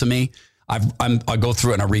meaningful to me. I go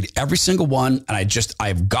through and I read every single one, and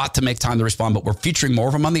I've got to make time to respond, but we're featuring more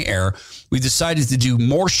of them on the air. We decided to do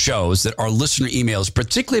more shows that are listener emails,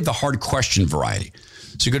 particularly the hard question variety.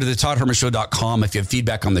 So go to thetoddhermanshow.com. If you have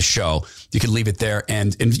feedback on the show, you can leave it there.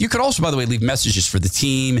 And you could also, by the way, leave messages for the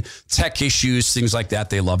team, tech issues, things like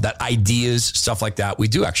that. They love that. Ideas, stuff like that. We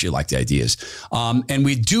do actually like the ideas. And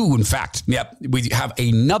we do, in fact, we have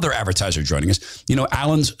another advertiser joining us. You know,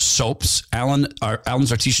 Alan's Soaps.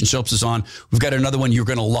 Alan's Artesian Soaps is on. We've got another one. You're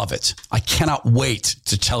going to love it. I cannot wait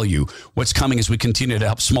to tell you what's coming as we continue to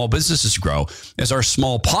help small businesses grow, as our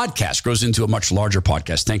small podcast grows into a much larger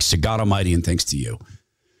podcast. Thanks to God Almighty and thanks to you.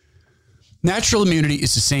 Natural immunity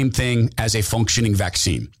is the same thing as a functioning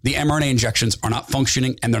vaccine. The mRNA injections are not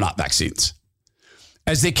functioning, and they're not vaccines.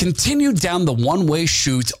 As they continue down the one-way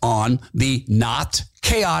chute on the not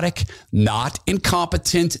chaotic, not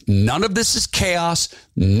incompetent, none of this is chaos,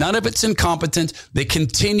 none of it's incompetent, they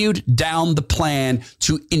continued down the plan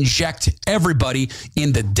to inject everybody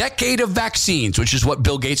in the decade of vaccines, which is what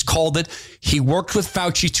Bill Gates called it. He worked with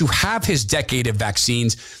Fauci to have his decade of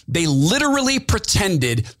vaccines. They literally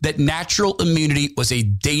pretended that natural immunity was a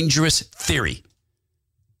dangerous theory.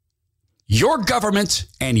 Your government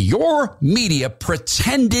and your media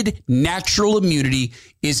pretended natural immunity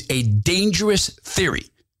is a dangerous theory.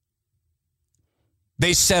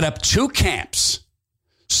 They set up two camps,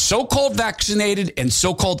 so-called vaccinated and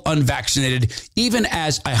so-called unvaccinated, even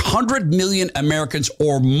as 100 million Americans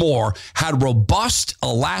or more had robust,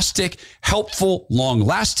 elastic, helpful,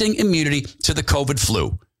 long-lasting immunity to the COVID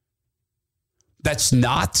flu. That's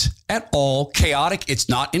not at all chaotic. It's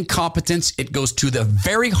not incompetence. It goes to the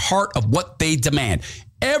very heart of what they demand.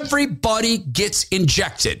 Everybody gets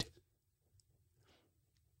injected.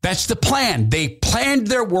 That's the plan. They planned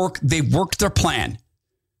their work. They worked their plan.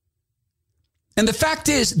 And the fact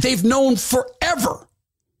is, they've known forever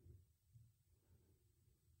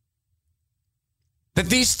that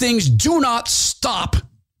these things do not stop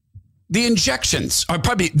the injections, or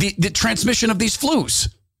probably the transmission of these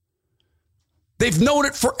flus. They've known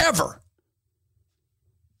it forever.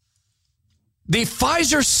 The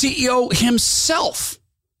Pfizer CEO himself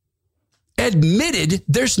admitted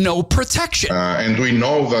there's no protection. And we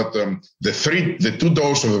know that the 2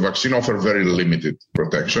 doses of the vaccine offer very limited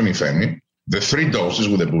protection, if any. The 3 doses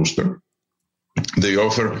with a booster, they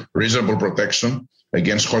offer reasonable protection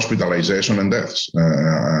against hospitalization and deaths.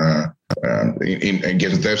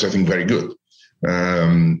 Against deaths, I think very good.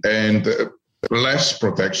 And less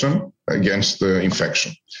protection against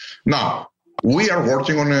infection. Now, we are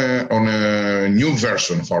working on a new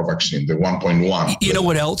version of our vaccine, the 1.1. You know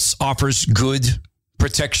what else offers good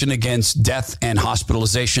protection against death and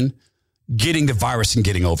hospitalization? Getting the virus and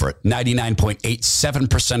getting over it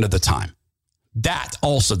 99.87% of the time. That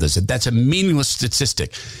also does it. That's a meaningless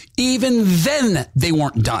statistic. Even then, they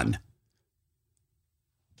weren't done.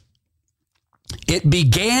 It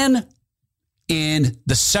began in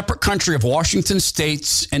the separate country of Washington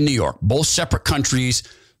State and New York, both separate countries.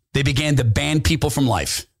 They began to ban people from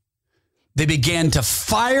life. They began to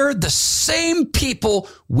fire the same people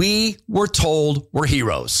we were told were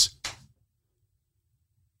heroes.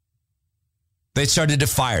 They started to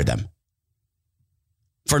fire them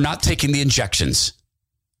for not taking the injections.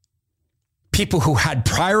 People who had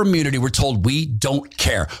prior immunity were told, we don't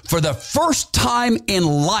care. For the first time in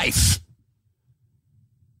life,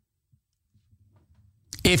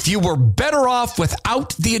 If you were better off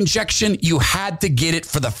without the injection, you had to get it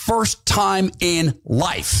for the first time in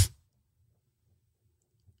life.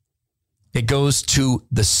 It goes to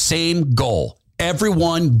the same goal.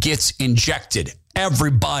 Everyone gets injected.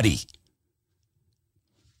 Everybody.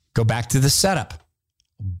 Go back to the setup.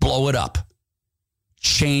 Blow it up.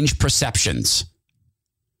 Change perceptions.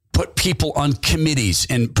 Put people on committees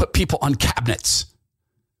and put people on cabinets.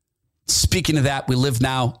 Speaking of that, we live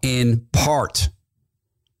now in part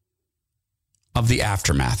of the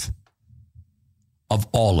aftermath of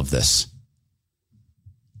all of this.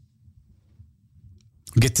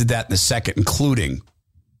 We'll get to that in a second, including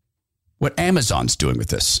what Amazon's doing with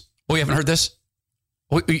this. Oh, you haven't heard this?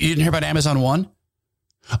 Oh, you didn't hear about Amazon One?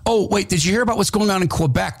 Oh, wait, did you hear about what's going on in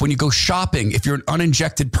Quebec when you go shopping if you're an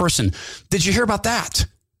uninjected person? Did you hear about that?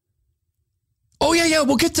 Oh, yeah,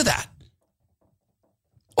 we'll get to that.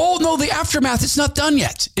 Oh, no, the aftermath, it's not done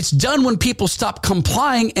yet. It's done when people stop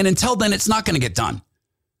complying, and until then, it's not going to get done.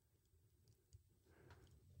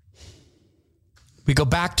 We go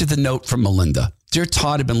back to the note from Melinda. Dear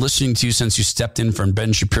Todd, I've been listening to you since you stepped in from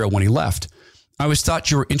Ben Shapiro when he left. I always thought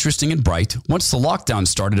you were interesting and bright. Once the lockdown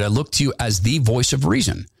started, I looked to you as the voice of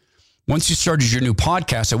reason. Once you started your new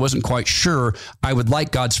podcast, I wasn't quite sure I would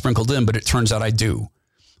like God sprinkled in, but it turns out I do.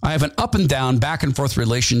 I have an up and down, back and forth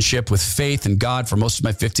relationship with faith and God for most of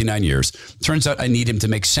my 59 years. Turns out I need him to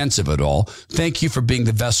make sense of it all. Thank you for being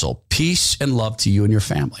the vessel. Peace and love to you and your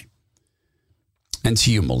family. And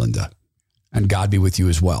to you, Melinda. And God be with you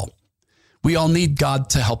as well. We all need God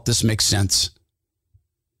to help this make sense.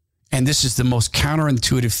 And this is the most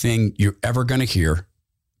counterintuitive thing you're ever going to hear.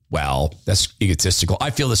 Well, that's egotistical. I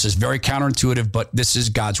feel this is very counterintuitive, but this is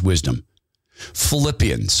God's wisdom.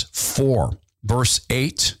 Philippians 4, verse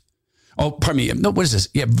 8. Oh, pardon me. No, what is this?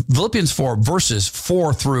 Yeah, Philippians 4, verses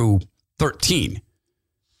 4 through 13.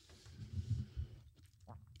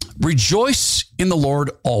 Rejoice in the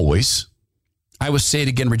Lord always. I will say it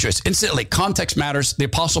again, rejoice. Incidentally, context matters. The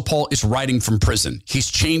Apostle Paul is writing from prison. He's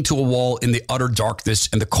chained to a wall in the utter darkness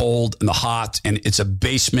and the cold and the hot, and it's a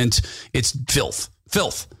basement. It's filth.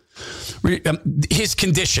 His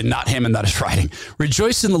condition, not him and not his writing.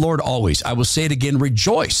 Rejoice in the Lord always. I will say it again,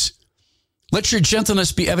 rejoice. Let your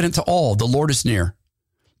gentleness be evident to all. The Lord is near.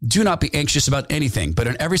 Do not be anxious about anything, but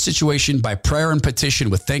in every situation, by prayer and petition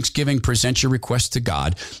with thanksgiving, present your requests to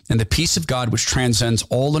God, and the peace of God, which transcends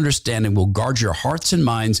all understanding, will guard your hearts and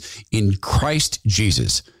minds in Christ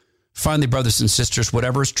Jesus. Finally, brothers and sisters,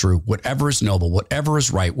 whatever is true, whatever is noble, whatever is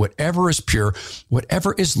right, whatever is pure,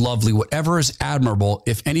 whatever is lovely, whatever is admirable,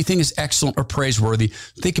 if anything is excellent or praiseworthy,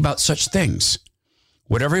 think about such things.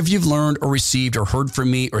 Whatever you've learned or received or heard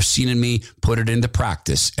from me or seen in me, put it into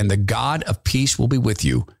practice, and the God of peace will be with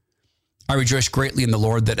you. I rejoice greatly in the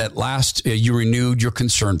Lord that at last you renewed your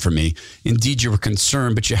concern for me. Indeed, you were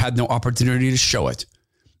concerned, but you had no opportunity to show it.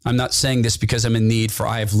 I'm not saying this because I'm in need, for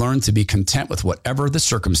I have learned to be content with whatever the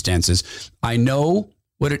circumstances. I know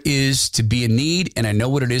what it is to be in need, and I know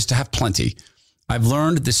what it is to have plenty. I've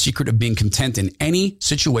learned the secret of being content in any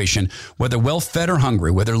situation, whether well-fed or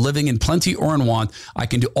hungry, whether living in plenty or in want. I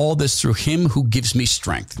can do all this through him who gives me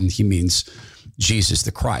strength. And he means Jesus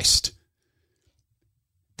the Christ.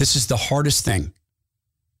 This is the hardest thing.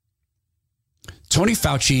 Tony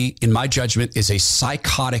Fauci, in my judgment, is a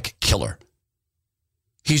psychotic killer.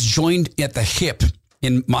 He's joined at the hip,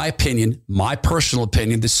 in my opinion, my personal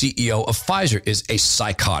opinion, the CEO of Pfizer is a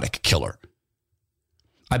psychotic killer.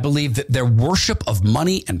 I believe that their worship of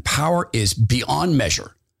money and power is beyond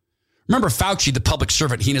measure. Remember Fauci, the public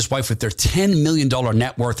servant, he and his wife with their $10 million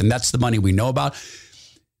net worth, and that's the money we know about.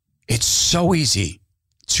 It's so easy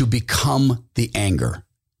to become the anger.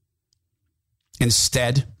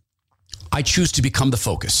 Instead, I choose to become the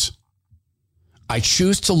focus. I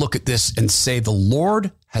choose to look at this and say, the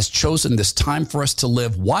Lord has chosen this time for us to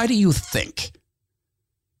live. Why do you think?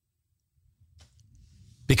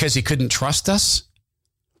 Because he couldn't trust us?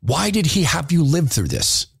 Why did he have you live through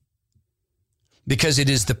this? Because it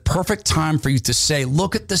is the perfect time for you to say,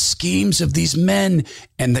 look at the schemes of these men,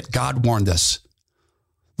 and that God warned us.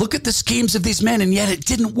 Look at the schemes of these men, and yet it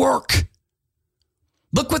didn't work.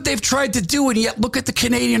 Look what they've tried to do, and yet look at the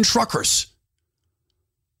Canadian truckers.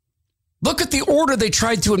 Look at the order they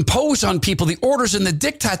tried to impose on people, the orders and the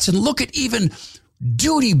diktats, and look at even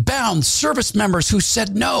duty-bound service members who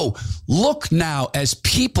said no. Look now as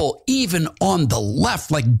people, even on the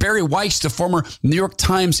left, like Barry Weiss, the former New York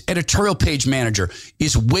Times editorial page manager,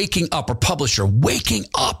 is waking up, or publisher, waking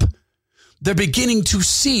up. They're beginning to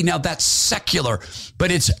see. Now, that's secular,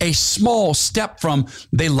 but it's a small step from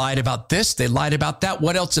they lied about this, they lied about that.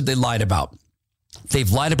 What else have they lied about?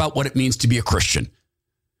 They've lied about what it means to be a Christian.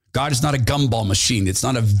 God is not a gumball machine. It's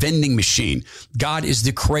not a vending machine. God is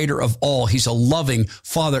the creator of all. He's a loving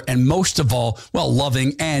Father, and most of all, well,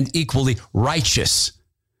 loving and equally righteous.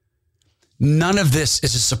 None of this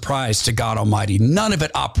is a surprise to God Almighty. None of it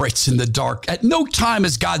operates in the dark. At no time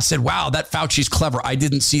has God said, wow, that Fauci's clever. I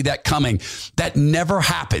didn't see that coming. That never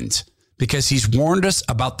happened because he's warned us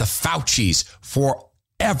about the Faucis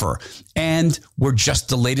forever. And we're just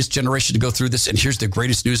the latest generation to go through this. And here's the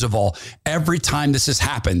greatest news of all. Every time this has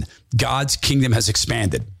happened, God's kingdom has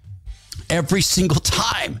expanded. Every single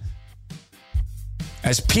time.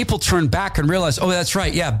 As people turn back and realize, oh, that's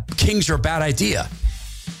right. Yeah, kings are a bad idea.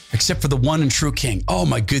 Except for the one and true king. Oh,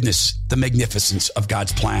 my goodness, the magnificence of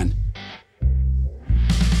God's plan.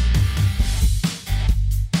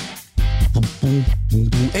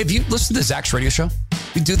 Have you listened to Zach's radio show?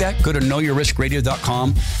 You do that? Go to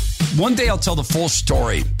knowyourriskradio.com. One day I'll tell the full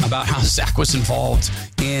story about how Zach was involved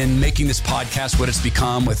in making this podcast what it's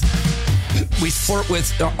become. We flirt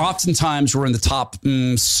with, oftentimes we're in the top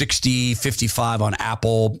 60, 55 on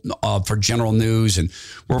Apple for general news. And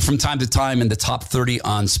we're from time to time in the top 30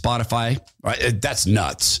 on Spotify. Right? That's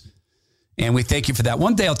nuts. And we thank you for that.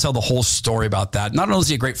 One day I'll tell the whole story about that. Not only is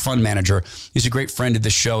he a great fund manager, he's a great friend of the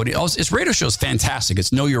show. And his radio show is fantastic.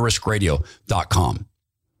 It's knowyourriskradio.com.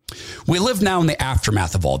 We live now in the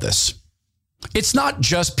aftermath of all this. It's not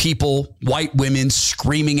just people, white women,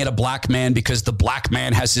 screaming at a black man because the black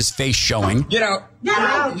man has his face showing. Get out. Get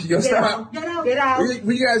out. Yo, stop. Get out. Get out.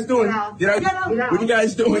 What you guys doing? Get out. Get out. What you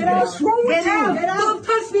guys doing? What's wrong with you? Get out. Don't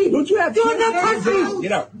touch me. Don't you have to? Do not touch me.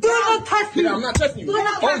 Get out. Do not touch me. Get out. I'm not touching you.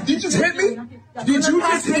 Oh, did you just hit me? Did you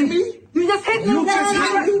just hit me? You just hit me. You just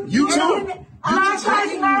hit me. You too. Black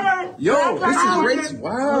Lives Matter. Yo, this is racist.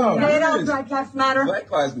 Wow. Black Lives Matter.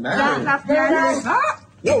 Black Lives Matter. Black Lives Matter. Stop.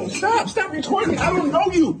 Yo, stop recording me. I don't know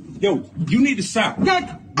you. Yo, you need to stop. Get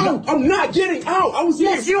out. No, I'm not getting out. I was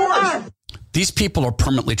here. Yes, you are. These people are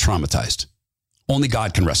permanently traumatized. Only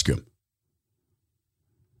God can rescue them.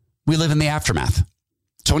 We live in the aftermath.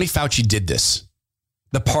 Tony Fauci did this.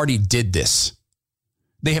 The party did this.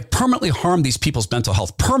 They have permanently harmed these people's mental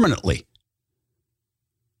health. Permanently.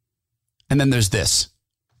 And then there's this.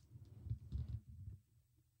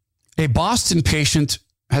 A Boston patient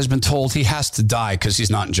has been told he has to die because he's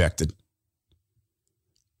not injected.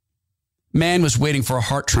 Man was waiting for a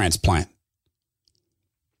heart transplant.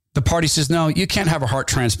 The party says, no, you can't have a heart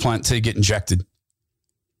transplant until you get injected.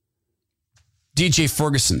 DJ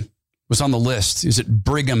Ferguson was on the list. He's at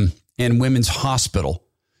Brigham and Women's Hospital.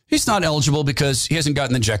 He's not eligible because he hasn't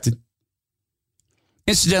gotten injected.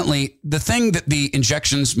 Incidentally, the thing that the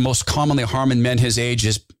injections most commonly harm in men his age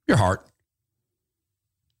is your heart.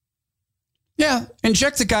 Yeah,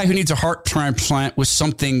 inject a guy who needs a heart transplant with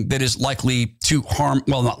something that is likely to harm,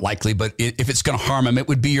 well, not likely, but if it's going to harm him, it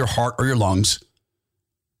would be your heart or your lungs.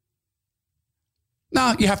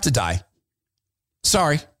 No, you have to die.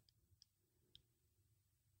 Sorry.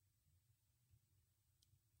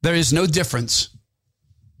 There is no difference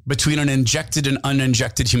between an injected and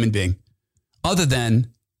uninjected human being, other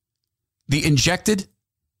than the injected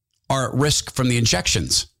are at risk from the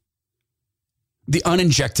injections. The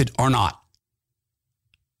uninjected are not.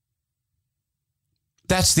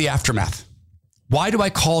 That's the aftermath. Why do I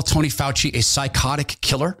call Tony Fauci a psychotic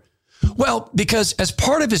killer? Well, because as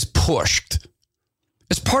part of his push,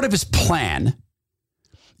 as part of his plan,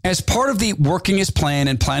 as part of the working his plan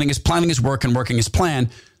and planning his work and working his plan,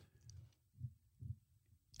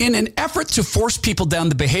 in an effort to force people down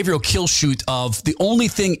the behavioral kill chute of the only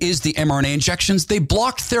thing is the mRNA injections, they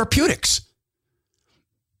blocked therapeutics.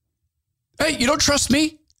 Hey, you don't trust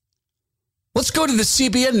me? Let's go to the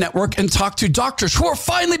CBN network and talk to doctors who are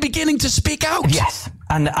finally beginning to speak out. Yes.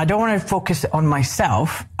 And I don't want to focus on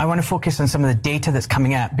myself. I want to focus on some of the data that's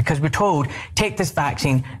coming out, because we're told, take this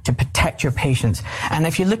vaccine to protect your patients. And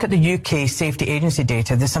if you look at the UK Safety Agency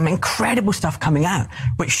data, there's some incredible stuff coming out,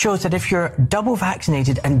 which shows that if you're double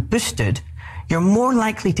vaccinated and boosted, you're more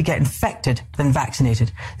likely to get infected than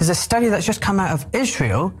vaccinated. There's a study that's just come out of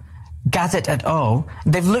Israel, Gazette et al.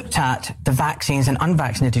 They've looked at the vaccines and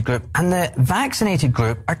unvaccinated group, and the vaccinated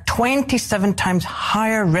group are 27 times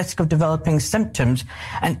higher risk of developing symptoms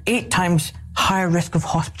and 8 times higher risk of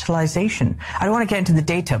hospitalization. I don't want to get into the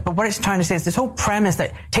data, but what it's trying to say is this whole premise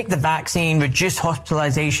that take the vaccine, reduce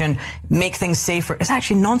hospitalization, make things safer, is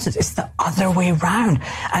actually nonsense. It's the other way around.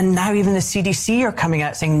 And now even the CDC are coming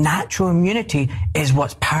out saying natural immunity is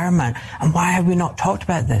what's paramount. And why have we not talked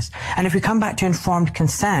about this? And if we come back to informed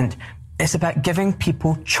consent, it's about giving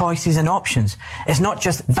people choices and options. It's not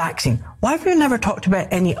just vaccine. Why have we never talked about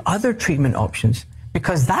any other treatment options?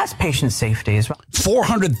 because that's patient safety as well.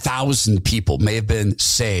 400,000 people may have been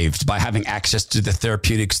saved by having access to the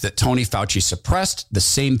therapeutics that Tony Fauci suppressed, the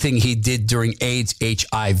same thing he did during AIDS,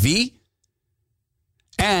 HIV.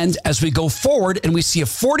 And as we go forward and we see a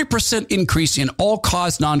 40% increase in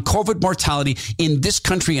all-cause non-COVID mortality in this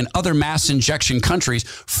country and other mass injection countries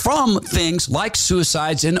from things like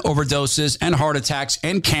suicides and overdoses and heart attacks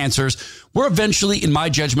and cancers, we're eventually, in my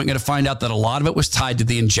judgment, going to find out that a lot of it was tied to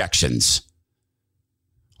the injections.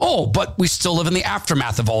 Oh, but we still live in the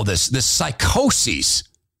aftermath of all this psychosis.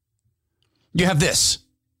 You have this.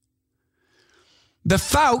 The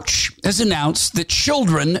Fauci has announced that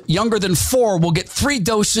children younger than 4 will get 3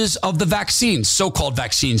 doses of the vaccines, so-called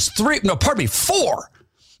vaccines. 4.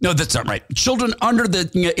 No, that's not right. Children under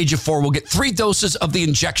the age of 4 will get 3 doses of the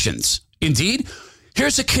injections. Indeed,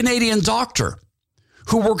 here's a Canadian doctor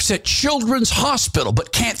who works at Children's Hospital,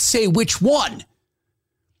 but can't say which one.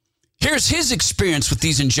 Here's his experience with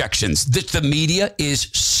these injections that the media is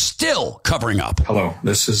still covering up. Hello,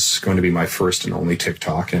 this is going to be my first and only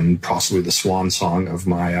TikTok and possibly the swan song of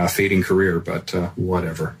my fading career, but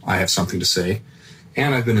whatever. I have something to say,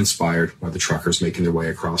 and I've been inspired by the truckers making their way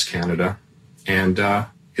across Canada, and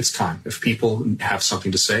it's time. If people have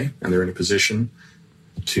something to say and they're in a position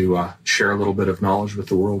to share a little bit of knowledge with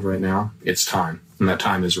the world right now, it's time, and that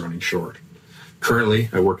time is running short. Currently,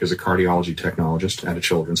 I work as a cardiology technologist at a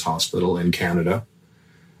children's hospital in Canada.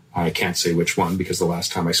 I can't say which one because the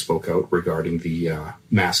last time I spoke out regarding the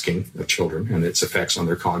masking of children and its effects on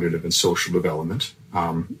their cognitive and social development,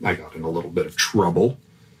 I got in a little bit of trouble.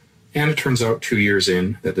 And it turns out 2 years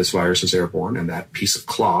in that this virus is airborne, and that piece of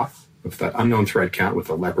cloth with that unknown thread count with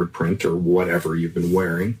a leopard print or whatever you've been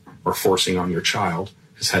wearing or forcing on your child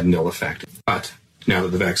has had nil effect. But now that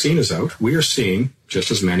the vaccine is out, we are seeing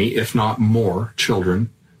just as many, if not more, children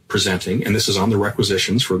presenting, and this is on the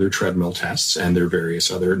requisitions for their treadmill tests and their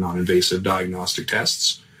various other non-invasive diagnostic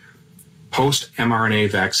tests.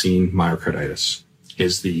 Post-mRNA vaccine myocarditis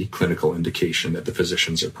is the clinical indication that the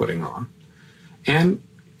physicians are putting on. And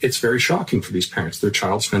it's very shocking for these parents. Their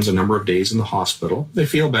child spends a number of days in the hospital. They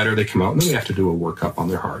feel better, they come out, and then they have to do a workup on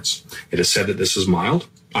their hearts. It is said that this is mild.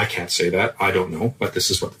 I can't say that. I don't know, but this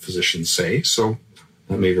is what the physicians say, so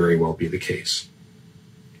that may very well be the case.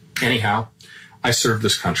 Anyhow, I serve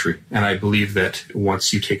this country, and I believe that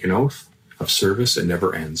once you take an oath of service, it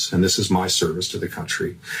never ends. And this is my service to the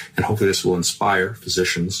country. And hopefully this will inspire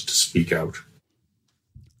physicians to speak out.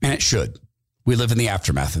 And it should. We live in the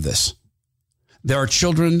aftermath of this. There are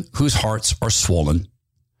children whose hearts are swollen.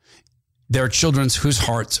 There are children whose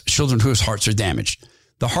hearts are damaged.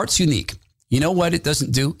 The heart's unique. You know what it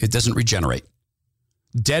doesn't do? It doesn't regenerate.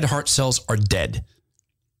 Dead heart cells are dead.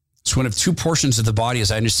 It's one of 2 portions of the body,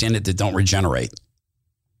 as I understand it, that don't regenerate.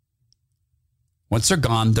 Once they're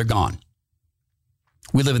gone, they're gone.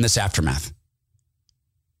 We live in this aftermath.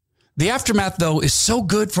 The aftermath, though, is so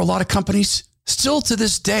good for a lot of companies. Still to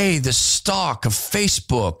this day, the stock of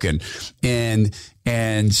Facebook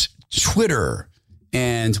and Twitter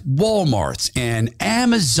and Walmart and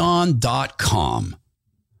Amazon.com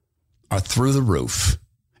are through the roof.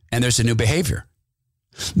 And there's a new behavior.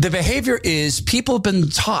 The behavior is people have been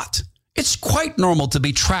taught it's quite normal to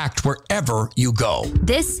be tracked wherever you go.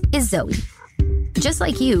 This is Zoe. Just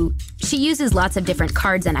like you, she uses lots of different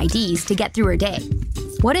cards and IDs to get through her day.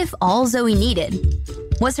 What if all Zoe needed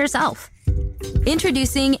was herself?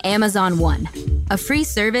 Introducing Amazon One, a free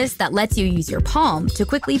service that lets you use your palm to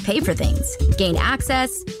quickly pay for things, gain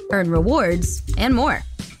access, earn rewards, and more.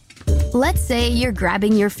 Let's say you're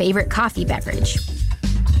grabbing your favorite coffee beverage,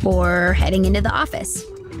 or heading into the office,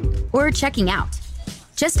 or checking out.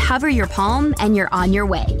 Just hover your palm and you're on your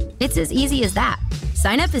way. It's as easy as that.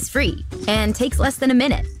 Sign up is free and takes less than a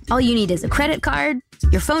minute. All you need is a credit card,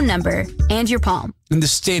 your phone number, and your palm. In the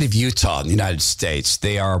state of Utah in the United States,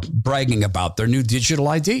 they are bragging about their new digital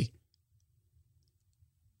ID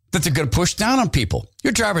that they're going to push down on people.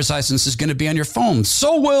 Your driver's license is going to be on your phone.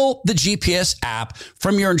 So will the GPS app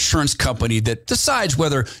from your insurance company that decides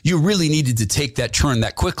whether you really needed to take that turn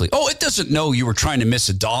that quickly. Oh, it doesn't know you were trying to miss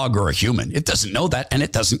a dog or a human. It doesn't know that, and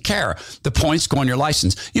it doesn't care. The points go on your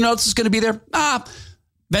license. You know what else is going to be there?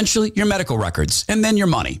 Eventually, your medical records, and then your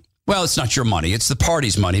money. Well, it's not your money. It's the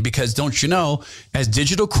party's money because don't you know, as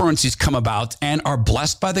digital currencies come about and are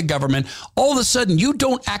blessed by the government, all of a sudden you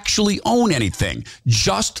don't actually own anything.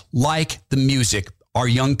 Just like the music, our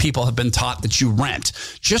young people have been taught that you rent.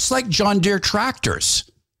 Just like John Deere tractors.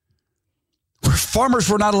 Where farmers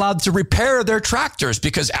were not allowed to repair their tractors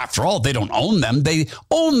because after all, they don't own them. They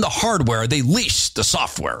own the hardware. They lease the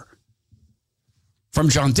software from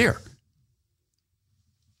John Deere.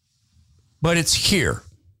 But it's here.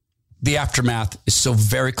 the aftermath is so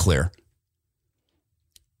very clear.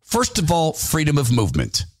 First of all, freedom of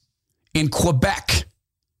movement. In Quebec,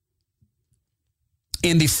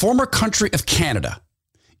 in the former country of Canada,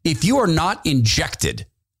 if you are not injected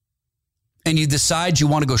and you decide you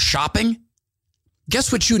want to go shopping,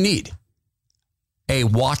 guess what you need? A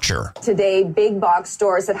watcher. Today, big box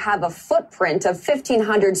stores that have a footprint of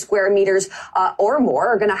 1,500 square meters or more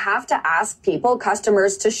are going to have to ask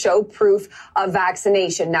customers to show proof of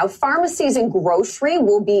vaccination. Now, pharmacies and grocery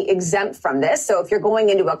will be exempt from this. So if you're going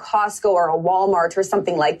into a Costco or a Walmart or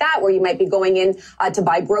something like that, where you might be going in to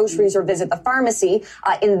buy groceries or visit the pharmacy,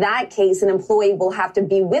 in that case, an employee will have to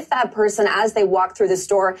be with that person as they walk through the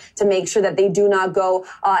store to make sure that they do not go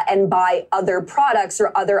and buy other products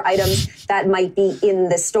or other items that might be in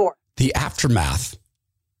the store. The aftermath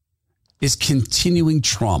is continuing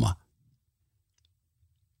trauma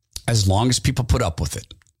as long as people put up with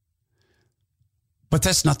it. But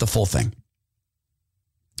that's not the full thing.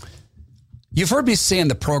 You've heard me say in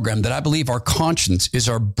the program that I believe our conscience is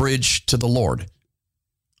our bridge to the Lord.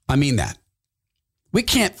 I mean that. We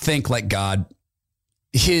can't think like God.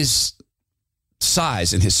 His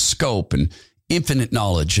size and his scope and infinite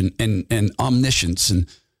knowledge and omniscience and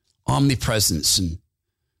omnipresence, and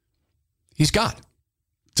he's God,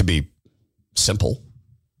 to be simple.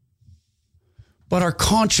 But our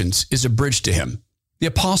conscience is a bridge to him. The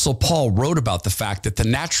Apostle Paul wrote about the fact that the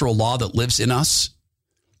natural law that lives in us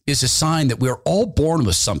is a sign that we're all born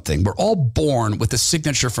with something. We're all born with a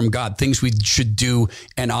signature from God, things we should do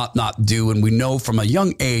and ought not do. And we know from a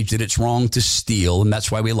young age that it's wrong to steal. And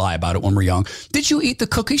that's why we lie about it when we're young. Did you eat the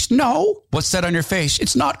cookies? No. What's that on your face?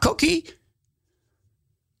 It's not cookie.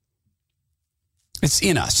 It's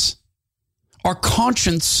in us. Our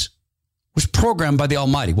conscience was programmed by the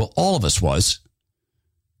Almighty. Well, all of us was.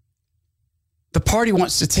 The party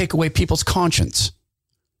wants to take away people's conscience.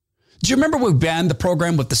 Do you remember we banned the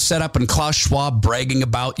program with the setup and Klaus Schwab bragging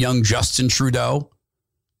about young Justin Trudeau?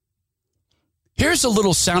 Here's a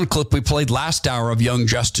little sound clip we played last hour of young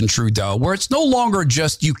Justin Trudeau, where it's no longer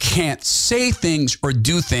just you can't say things or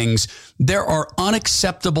do things. There are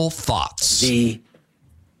unacceptable thoughts. The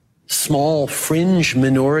small fringe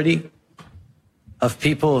minority of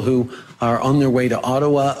people who are on their way to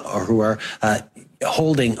Ottawa or who are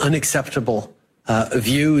holding unacceptable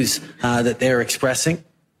views that they're expressing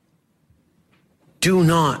do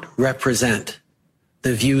not represent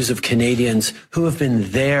the views of Canadians who have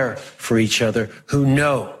been there for each other, who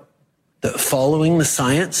know that following the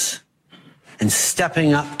science and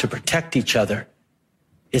stepping up to protect each other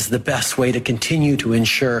is the best way to continue to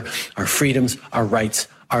ensure our freedoms, our rights,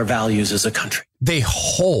 our values as a country. They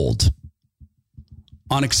hold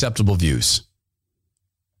unacceptable views.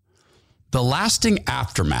 The lasting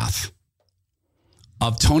aftermath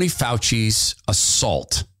of Tony Fauci's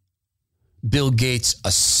assault, Bill Gates'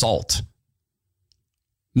 assault,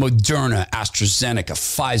 Moderna, AstraZeneca,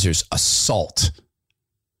 Pfizer's assault,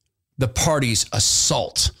 the party's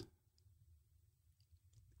assault,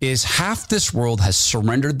 is half this world has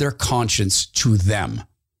surrendered their conscience to them.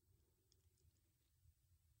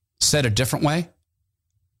 Said a different way,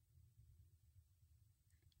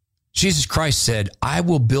 Jesus Christ said, I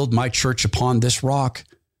will build my church upon this rock,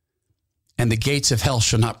 and the gates of hell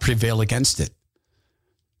shall not prevail against it.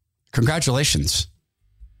 Congratulations.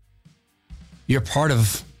 You're part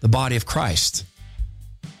of the body of Christ.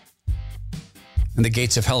 And the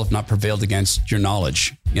gates of hell have not prevailed against your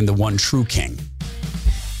knowledge in the one true King.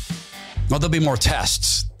 Well, there'll be more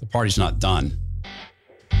tests. The party's not done.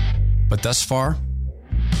 But thus far,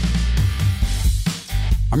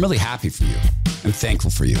 I'm really happy for you and thankful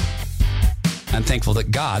for you. I'm thankful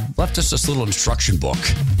that God left us this little instruction book.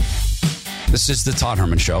 This is the Todd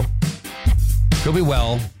Herman Show. Go be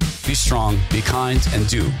well, be strong, be kind, and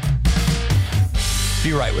do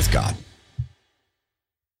be right with God.